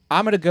 okay,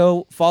 I'm going to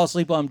go fall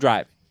asleep while I'm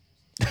driving.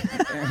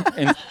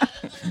 and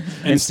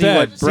see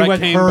Instead, what, see Brett what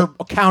came her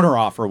ba-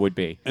 counteroffer would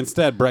be.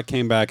 Instead, Brett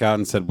came back out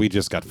and said, "We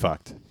just got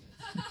fucked."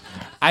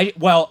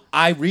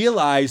 I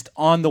realized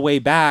on the way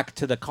back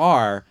to the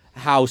car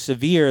how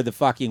severe the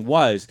fucking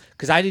was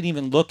because I didn't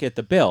even look at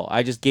the bill.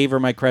 I just gave her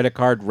my credit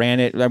card, ran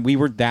it. And we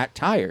were that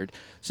tired.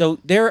 So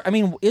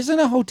isn't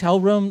a hotel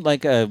room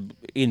like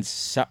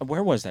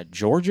where was that?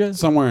 Georgia?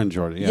 Somewhere in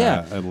Georgia.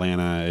 Yeah.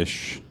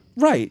 Atlanta-ish.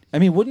 Right. I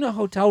mean, wouldn't a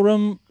hotel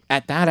room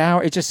at that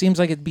hour? It just seems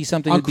like it'd be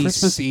something On that'd be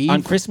Christmas Eve?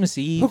 on Christmas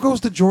Eve. Who goes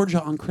to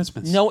Georgia on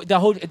Christmas? No,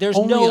 there's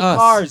Only no us.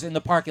 cars in the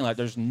parking lot.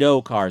 There's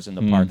no cars in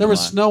the parking lot. There was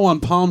snow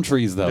on palm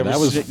trees, though. There That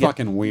was- was yeah.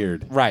 fucking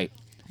weird. Right.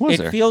 Was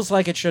It there? feels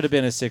like it should have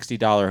been a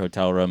 $60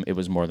 hotel room. It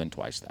was more than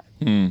twice that.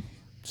 So You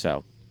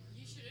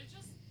should have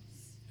just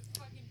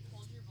fucking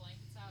pulled your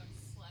blankets out and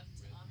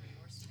slept on the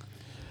doorstep.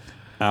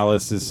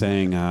 Alice is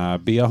saying,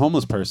 be a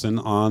homeless person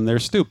on their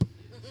stoop.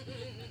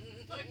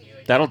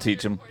 That'll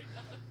teach him.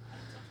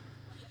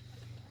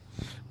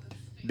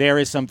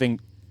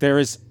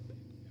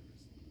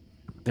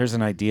 there's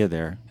an idea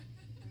there.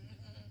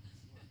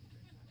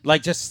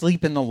 Like just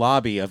sleep in the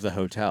lobby of the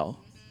hotel.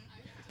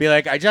 Be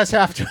like, I just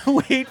have to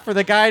wait for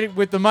the guy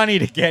with the money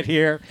to get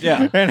here.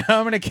 Yeah. And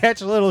I'm going to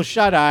catch a little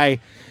shut eye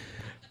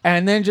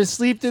and then just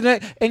sleep through the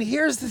night. And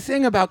here's the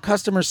thing about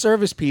customer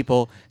service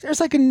people. There's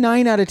like a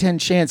 9 out of 10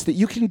 chance that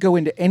you can go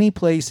into any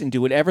place and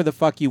do whatever the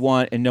fuck you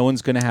want and no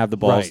one's going to have the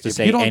balls to If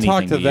say you don't anything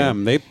talk to you.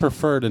 them, they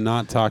prefer to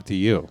not talk to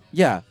you.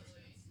 Yeah.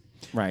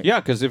 Right. Yeah,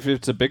 because if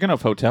it's a big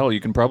enough hotel,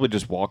 you can probably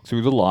just walk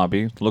through the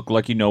lobby, look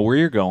like you know where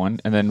you're going,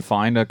 and then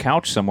find a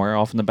couch somewhere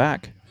off in the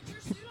back.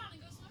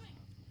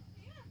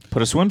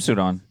 Put a swimsuit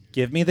on.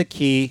 Give me the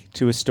key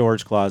to a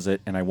storage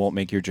closet and I won't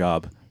make your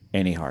job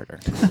any harder.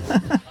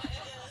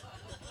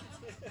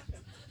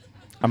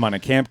 I'm on a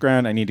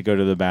campground. I need to go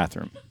to the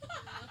bathroom.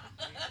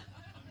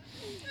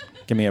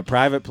 Give me a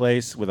private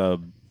place with a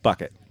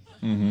bucket.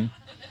 Mm-hmm.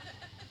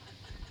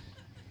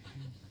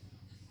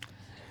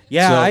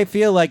 Yeah, So- I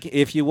feel like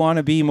if you want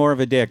to be more of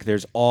a dick,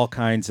 there's all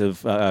kinds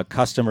of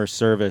customer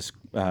service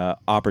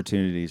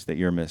opportunities that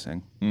you're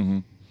missing. Mm-hmm.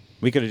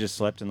 We could have just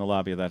slept in the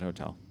lobby of that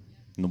hotel,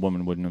 and the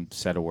woman wouldn't have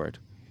said a word.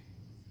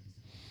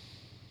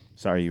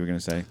 Sorry, you were going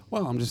to say?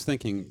 Well, I'm just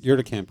thinking, you're at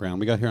a campground.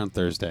 We got here on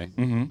Thursday.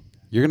 Mm-hmm.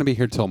 You're going to be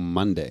here till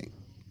Monday.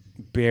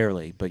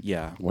 Barely, but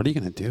yeah. What are you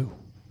going to do?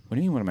 What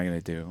do you mean, what am I going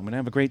to do? I'm going to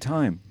have a great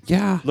time.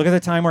 Yeah. Look at the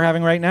time we're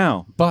having right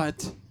now.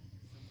 But.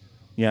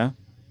 Yeah?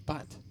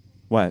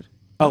 What?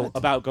 Oh,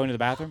 about going to the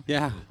bathroom?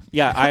 Yeah.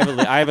 Yeah, I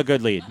have a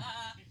good lead.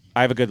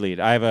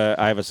 I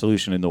have a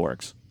solution in the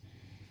works.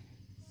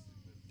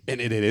 And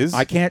it is?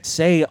 I can't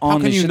say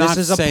on can the you show. not This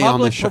is a say on the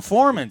public show?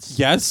 performance.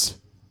 Yes.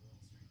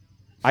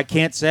 I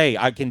can't say.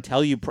 I can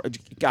tell you.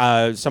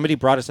 Somebody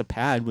brought us a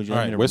pad. Would you All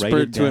like right. me to Whisper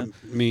write it to down?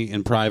 me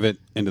in private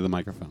into the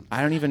microphone.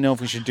 I don't even know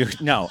if we should do.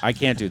 No, I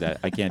can't do that.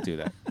 I can't do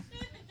that.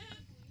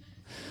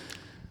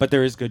 But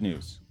there is good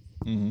news.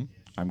 Mm-hmm.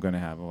 I'm gonna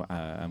have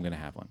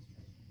one.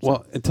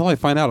 Well, until I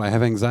find out, I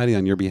have anxiety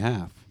on your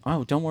behalf.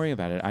 Oh, don't worry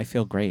about it. I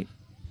feel great,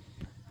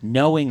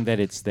 knowing that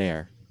it's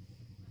there.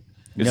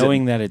 Is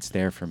Knowing that it's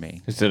there for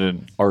me. Is it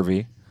an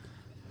RV?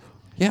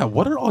 Yeah,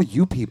 what are all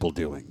you people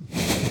doing?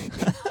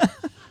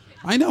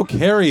 I know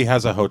Carrie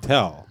has a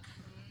hotel,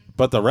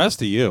 but the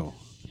rest of you,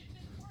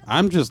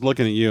 I'm just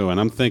looking at you and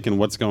I'm thinking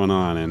what's going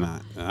on, and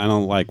I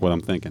don't like what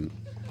I'm thinking.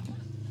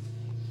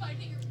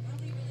 Finding a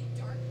really, really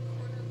dark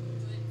corner of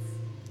the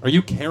woods. Are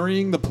you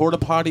carrying the porta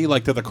potty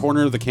like to the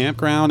corner of the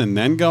campground and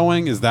then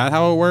going? Is that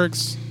how it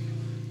works?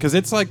 Because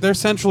it's like they're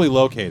centrally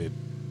located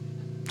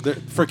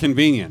for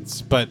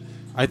convenience, but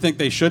I think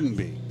they shouldn't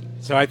be.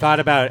 So I thought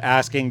about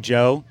asking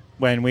Joe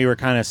when we were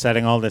kind of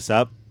setting all this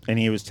up, and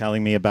he was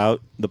telling me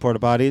about the porta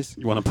potties.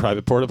 You want a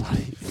private porta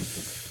potty?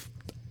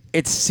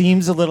 It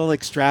seems a little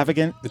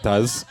extravagant, It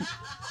does.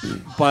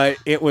 but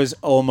it was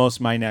almost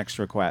my next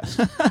request.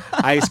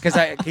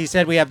 He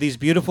said we have these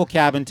beautiful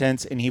cabin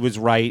tents, and he was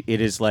right.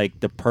 It is like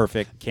the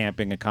perfect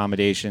camping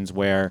accommodations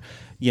where,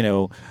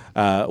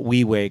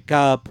 we wake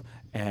up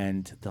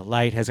and the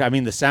light has. I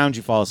mean, the sounds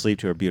you fall asleep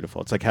to are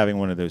beautiful. It's like having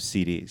one of those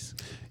CDs.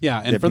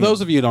 Yeah, and for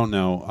those of you who don't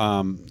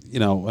know,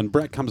 when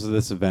Brett comes to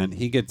this event,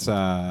 he gets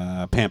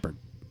pampered.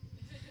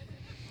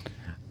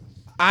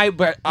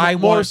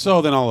 More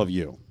so than all of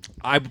you.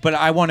 But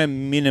I want to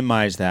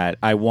minimize that.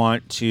 I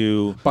want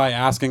to. By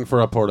asking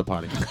for a porta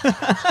potty.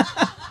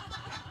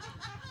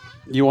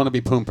 You want to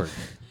be pampered.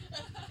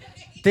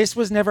 This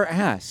was never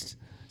asked.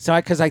 So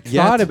because I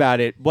thought about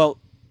it. Well,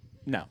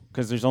 no,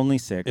 because there's only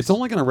 6. It's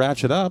only going to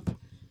ratchet up.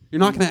 You're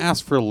not going to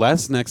ask for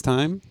less next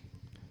time.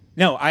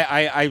 No,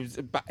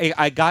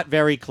 I got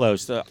very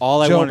close.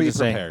 All I Joe, wanted be to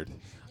say. prepared.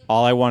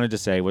 All I wanted to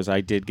say was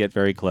I did get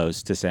very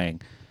close to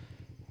saying,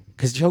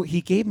 because Joe,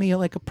 he gave me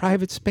like a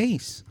private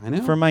space. I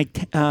know. For my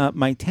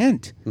my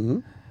tent. Mm-hmm.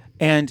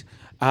 And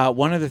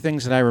one of the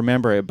things that I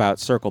remember about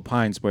Circle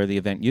Pines, where the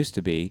event used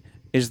to be,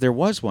 is there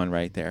was one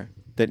right there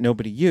that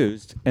nobody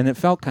used, and it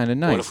felt kind of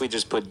nice. What if we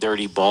just put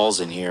dirty balls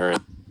in here?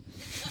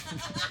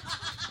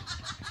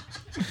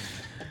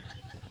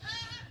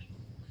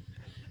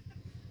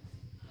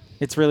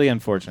 It's really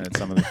unfortunate,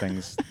 some of the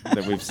things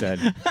that we've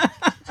said.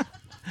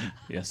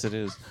 Yes, it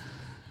is.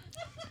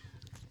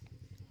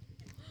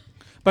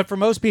 But for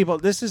most people,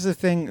 this is a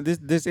thing.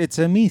 This it's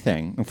a me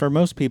thing. For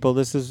most people,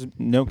 this is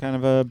no kind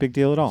of a big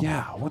deal at all.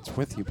 Yeah, what's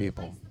with you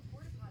people?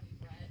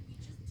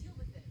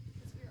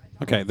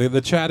 Okay,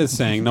 the chat is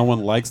saying no one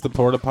likes the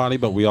porta potty,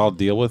 but we all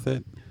deal with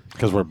it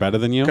because we're better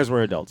than you. Because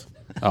we're adults.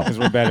 Oh, Because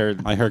we're better.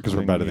 I heard because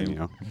we're better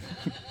than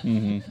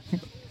you.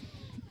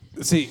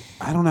 See,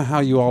 I don't know how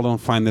you all don't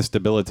find this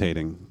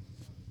debilitating.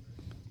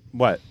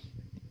 What?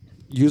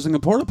 Using a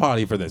porta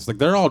potty for this, like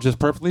they're all just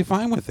perfectly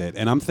fine with it,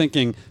 and I'm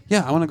thinking,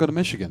 yeah, I want to go to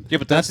Michigan. Yeah,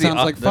 but that that's sounds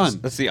like fun.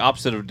 That's the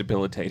opposite of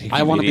debilitating. I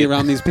you want to be idiot.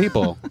 around these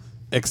people,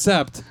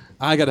 except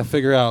I got to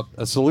figure out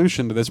a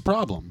solution to this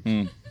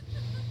problem.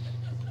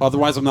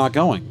 Otherwise, I'm not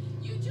going.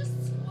 You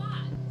just squat,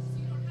 so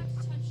you don't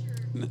have to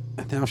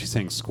touch your. Now she's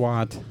saying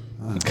squat.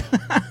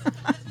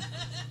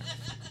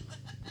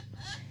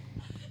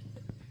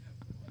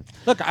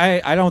 Look,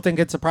 I don't think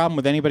it's a problem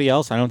with anybody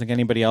else. I don't think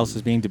anybody else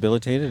is being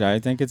debilitated. I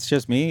think it's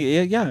just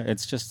me. Yeah,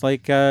 it's just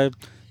like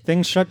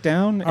things shut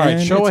down. All right,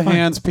 and show it's of fine.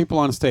 hands, people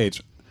on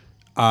stage.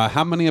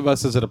 How many of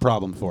us is it a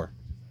problem for?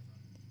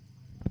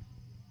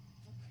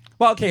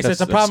 Well, okay, so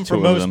That's- it's a problem that's for two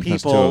of most them.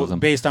 That's two people of them.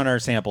 based on our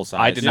sample size.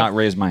 I did not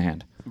raise my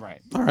hand.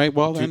 Right. All right,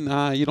 well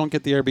then you don't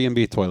get the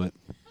Airbnb toilet.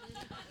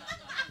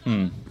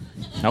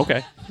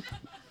 Okay.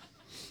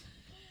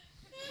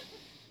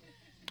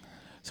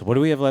 So what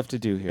do we have left to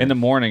do here? In the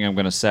morning, I'm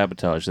going to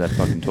sabotage that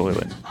fucking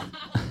toilet.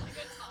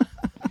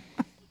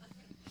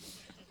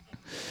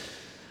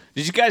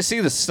 Did you guys see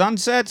the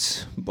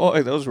sunsets?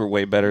 Boy, those were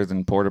way better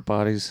than porta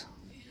potties.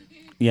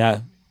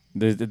 Yeah,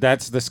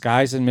 that's the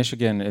skies in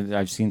Michigan.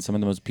 I've seen some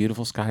of the most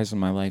beautiful skies in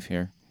my life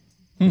here.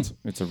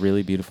 It's a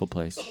really beautiful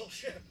place.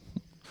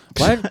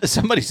 What?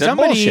 Somebody said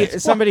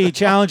bullshit. Somebody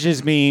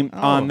challenges me Oh.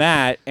 on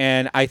that,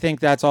 and I think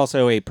that's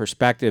also a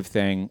perspective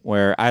thing.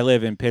 Where I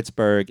live in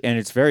Pittsburgh, and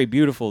it's very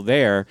beautiful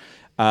there,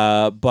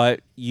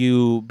 but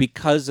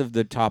because of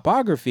the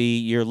topography,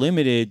 you're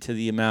limited to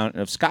the amount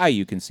of sky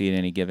you can see at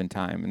any given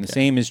time, and the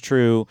same is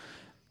true.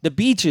 The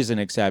beach is an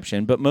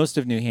exception, but most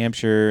of New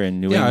Hampshire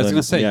and New England. Yeah, I was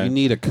gonna say yeah, you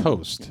need a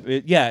coast.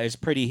 it's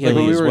pretty Like hilly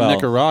when we as were well. in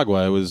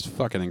Nicaragua, it was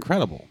fucking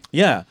incredible.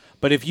 Yeah,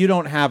 but if you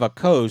don't have a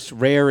coast,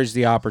 rare is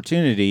the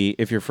opportunity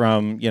if you're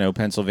from,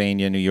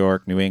 Pennsylvania, New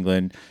York, New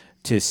England,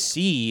 to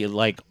see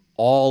like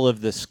all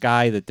of the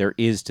sky that there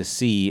is to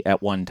see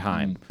at one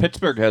time.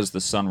 Pittsburgh has the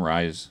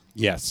sunrise.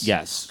 Yes.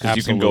 Yes. 'Cause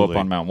you can go up Absolutely.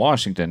 on Mount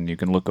Washington, you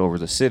can look over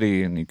the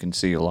city, and you can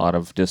see a lot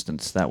of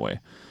distance that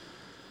way.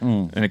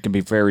 And it can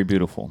be very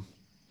beautiful.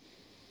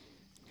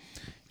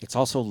 It's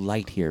also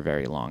light here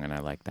very long, and I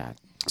like that.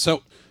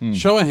 So,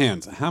 show of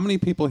hands, how many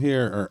people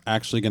here are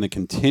actually going to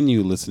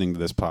continue listening to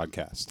this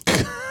podcast?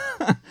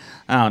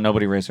 Oh,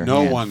 nobody raised their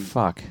No hand. one.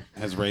 Fuck.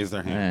 Has raised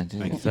their Yeah, hand.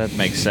 Thank you. that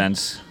makes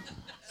sense.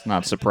 It's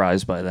not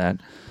surprised by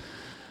that.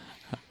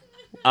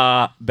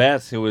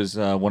 Beth, who was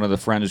one of the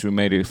friends we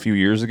made a few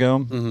years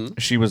ago,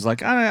 she was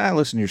like, I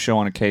listen to your show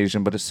on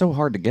occasion, but it's so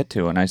hard to get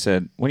to. And I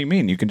said, what do you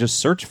mean? You can just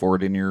search for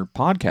it in your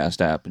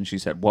podcast app. And she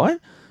said, what?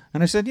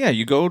 And I said, yeah,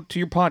 you go to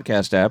your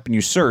podcast app and you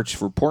search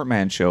for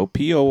Portman Show,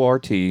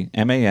 PortManSheau,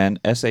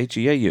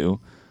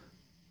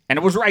 and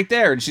it was right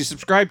there. And she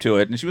subscribed to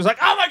it. And she was like,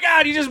 oh my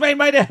God, you just made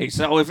my day.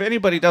 So if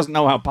anybody doesn't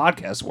know how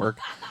podcasts work,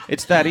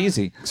 it's that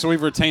easy. So,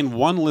 we've retained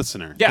one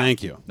listener. Yeah.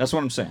 Thank you. That's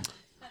what I'm saying.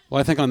 Well,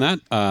 I think on that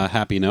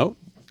happy note,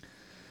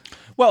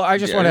 Well, I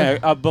just Yeah.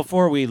 want to,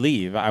 before we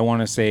leave, I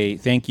want to say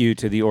thank you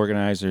to the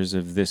organizers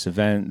of this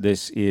event.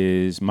 This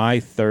is my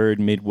third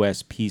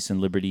Midwest Peace and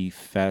Liberty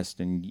Fest,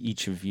 and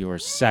each of your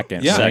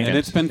second. yeah, Second. and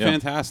it's been Yeah.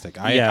 fantastic.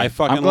 I Yeah.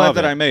 fucking I'm glad love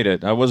that it. I made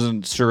it. I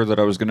wasn't sure that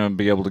I was going to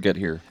be able to get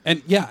here.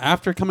 And yeah,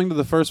 after coming to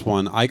the first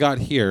one, I got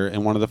here,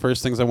 and one of the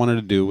first things I wanted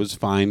to do was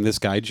find this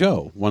guy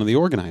Joe, one of the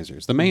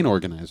organizers, the main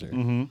organizer.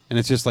 And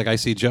it's just like I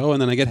see Joe,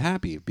 and then I get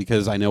happy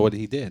because I know what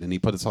he did, and he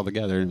put us all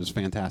together, and it was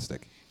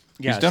fantastic.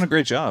 Yes. He's done a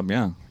great job,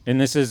 yeah.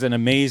 And this is an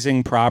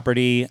amazing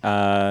property.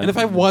 And if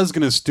I was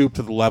going to stoop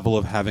to the level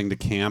of having to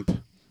camp,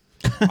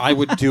 I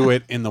would do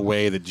it in the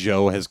way that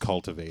Joe has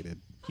cultivated.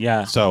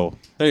 Yeah. So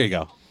there you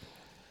go.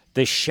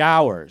 The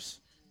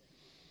showers.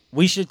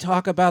 We should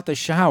talk about the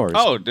showers.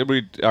 Oh,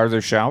 are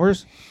there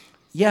showers?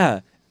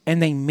 Yeah.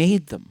 And they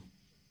made them.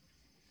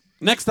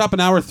 Next up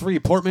in hour 3,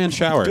 Portman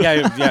shower.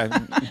 Yeah.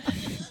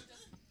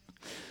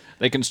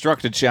 They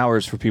constructed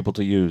showers for people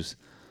to use.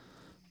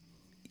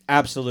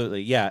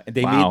 Absolutely. Yeah.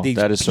 They Wow, made these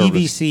that is service.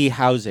 PVC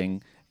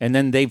housing, and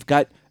then they've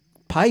got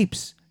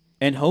pipes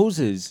and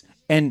hoses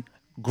and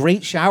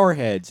great shower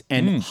heads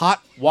and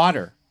hot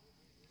water.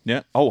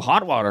 Yeah. Oh,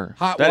 hot water.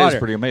 Hot That water. is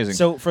pretty amazing.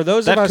 So for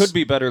those that of us could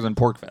be better than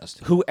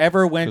Porkfest.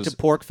 whoever went to 'Cause-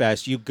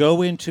 Porkfest, you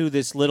go into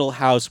this little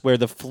house where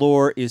the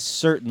floor is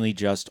certainly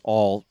just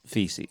all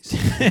feces.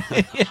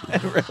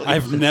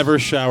 I've never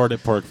showered at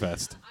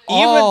Porkfest.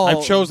 All-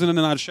 I've chosen to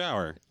not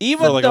shower.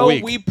 Even for like a though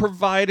week. we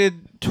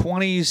provided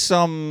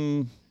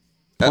 20-some...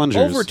 Plungers.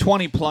 over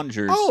 20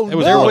 plungers. Oh, It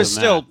was there more was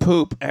than still that.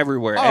 poop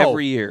everywhere Oh.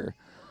 every year.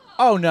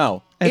 Oh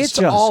no. It's It's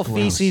just all gross.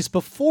 feces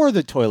before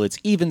the toilets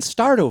even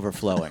start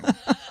overflowing.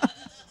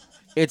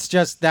 It's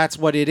just that's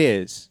what it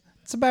is.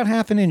 It's about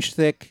half an inch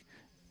thick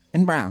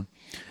and brown.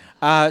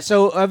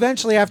 So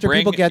eventually, after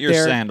Bring people get your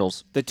there,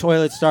 sandals. the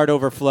toilets start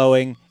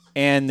overflowing,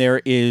 and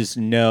there is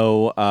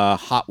no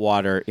hot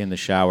water in the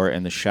shower,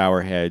 and the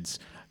shower heads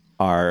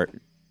are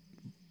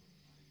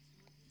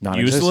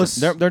non-existent.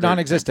 Useless? They're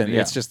non-existent.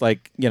 yeah. It's just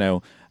like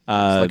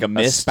Like a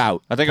mist.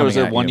 spout. I think I was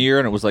there coming at one you. year,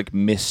 and it was like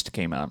mist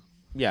came out.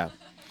 Yeah.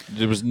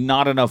 There was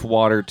not enough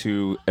water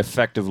to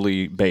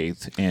effectively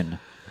bathe in.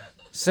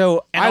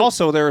 So And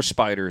also, there are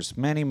spiders.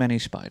 Many, many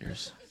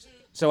spiders.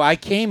 So I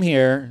came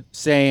here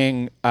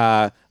saying,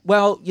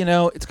 well,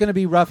 it's going to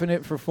be roughing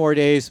it for 4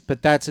 days,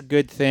 but that's a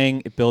good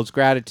thing. It builds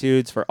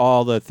gratitudes for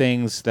all the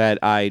things that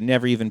I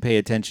never even pay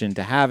attention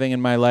to having in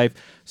my life.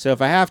 So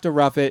if I have to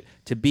rough it,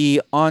 to be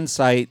on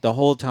site the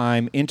whole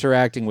time,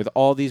 interacting with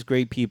all these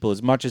great people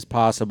as much as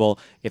possible,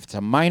 if it's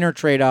a minor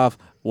trade-off,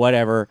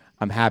 whatever,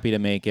 I'm happy to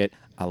make it.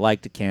 I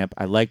like to camp.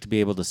 I like to be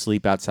able to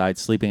sleep outside.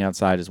 Sleeping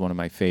outside is one of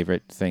my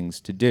favorite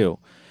things to do.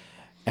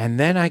 And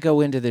then I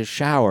go into this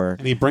shower.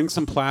 And he brings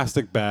some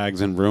plastic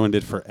bags and ruined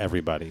it for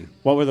everybody.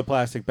 What were the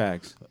plastic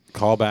bags?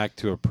 Call back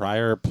to a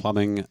prior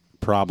plumbing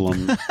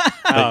problem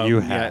that you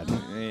had.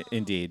 Yeah,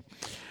 indeed.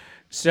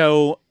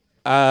 So,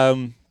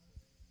 go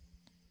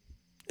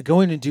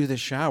in and do the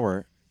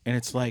shower, and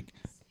it's like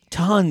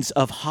tons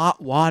of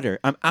hot water.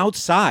 I'm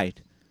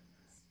outside.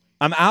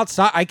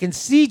 I can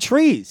see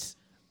trees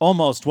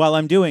almost while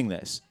I'm doing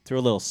this through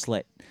a little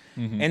slit.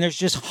 Mm-hmm. And there's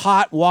just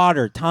hot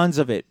water, tons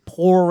of it,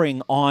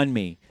 pouring on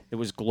me. It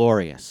was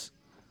glorious.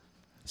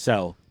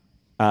 So,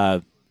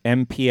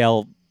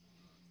 MPL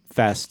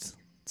Fest,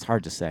 it's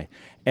hard to say,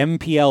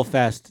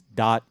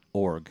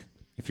 mplfest.org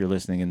if you're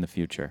listening in the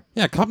future.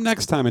 Yeah, come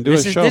next time and do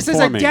a show This for is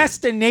a me.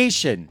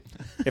 destination,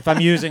 if I'm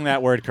using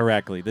that word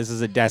correctly. This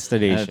is a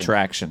destination. An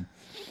attraction.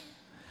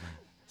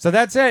 So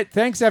that's it.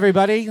 Thanks,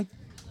 everybody.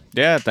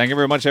 Yeah, thank you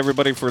very much,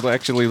 everybody, for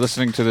actually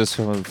listening to this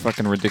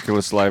fucking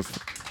ridiculous live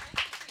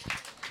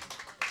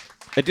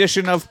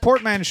edition of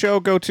Portman Show.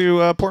 Go to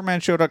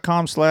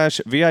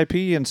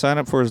portmanshow.com/VIP and sign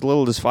up for as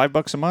little as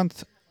 $5 a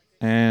month,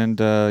 and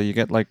you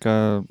get like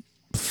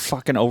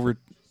fucking over,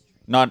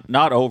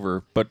 not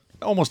over, but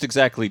almost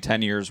exactly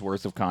 10 years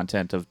worth of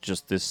content of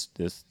just this.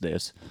 This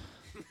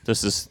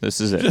is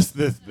it. Just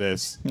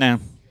this. Nah.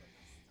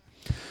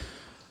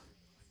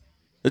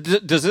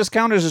 Does this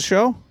count as a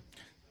show?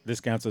 This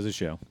counts as a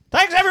show.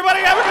 Thanks, everybody.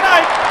 Have a good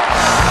night.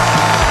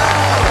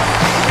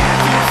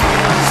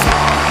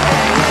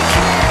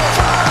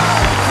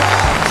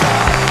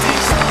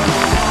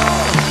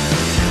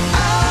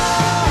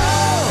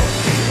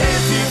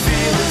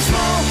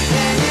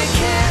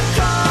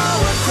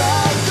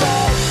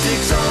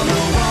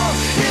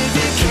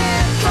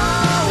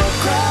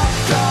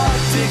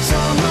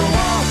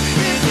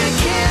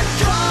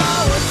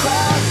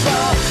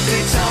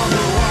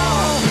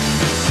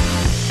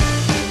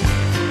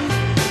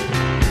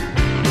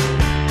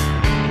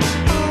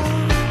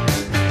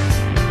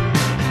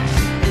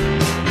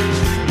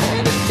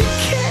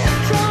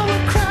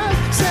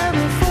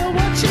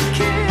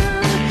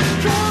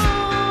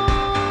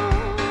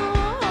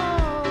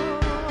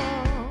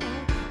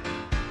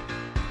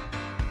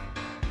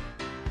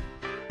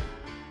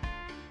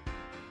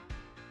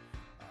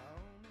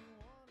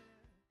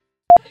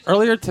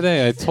 Earlier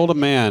today, I told a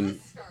man,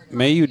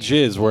 may you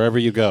jizz wherever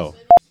you go.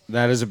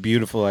 That is a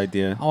beautiful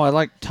idea. Oh, I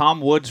like Tom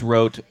Woods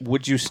wrote,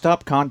 "Would you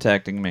stop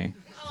contacting me?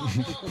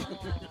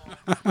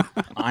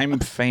 I'm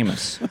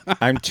famous."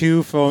 I'm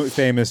too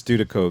famous due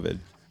to COVID.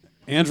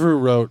 Andrew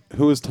wrote,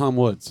 who is Tom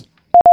Woods?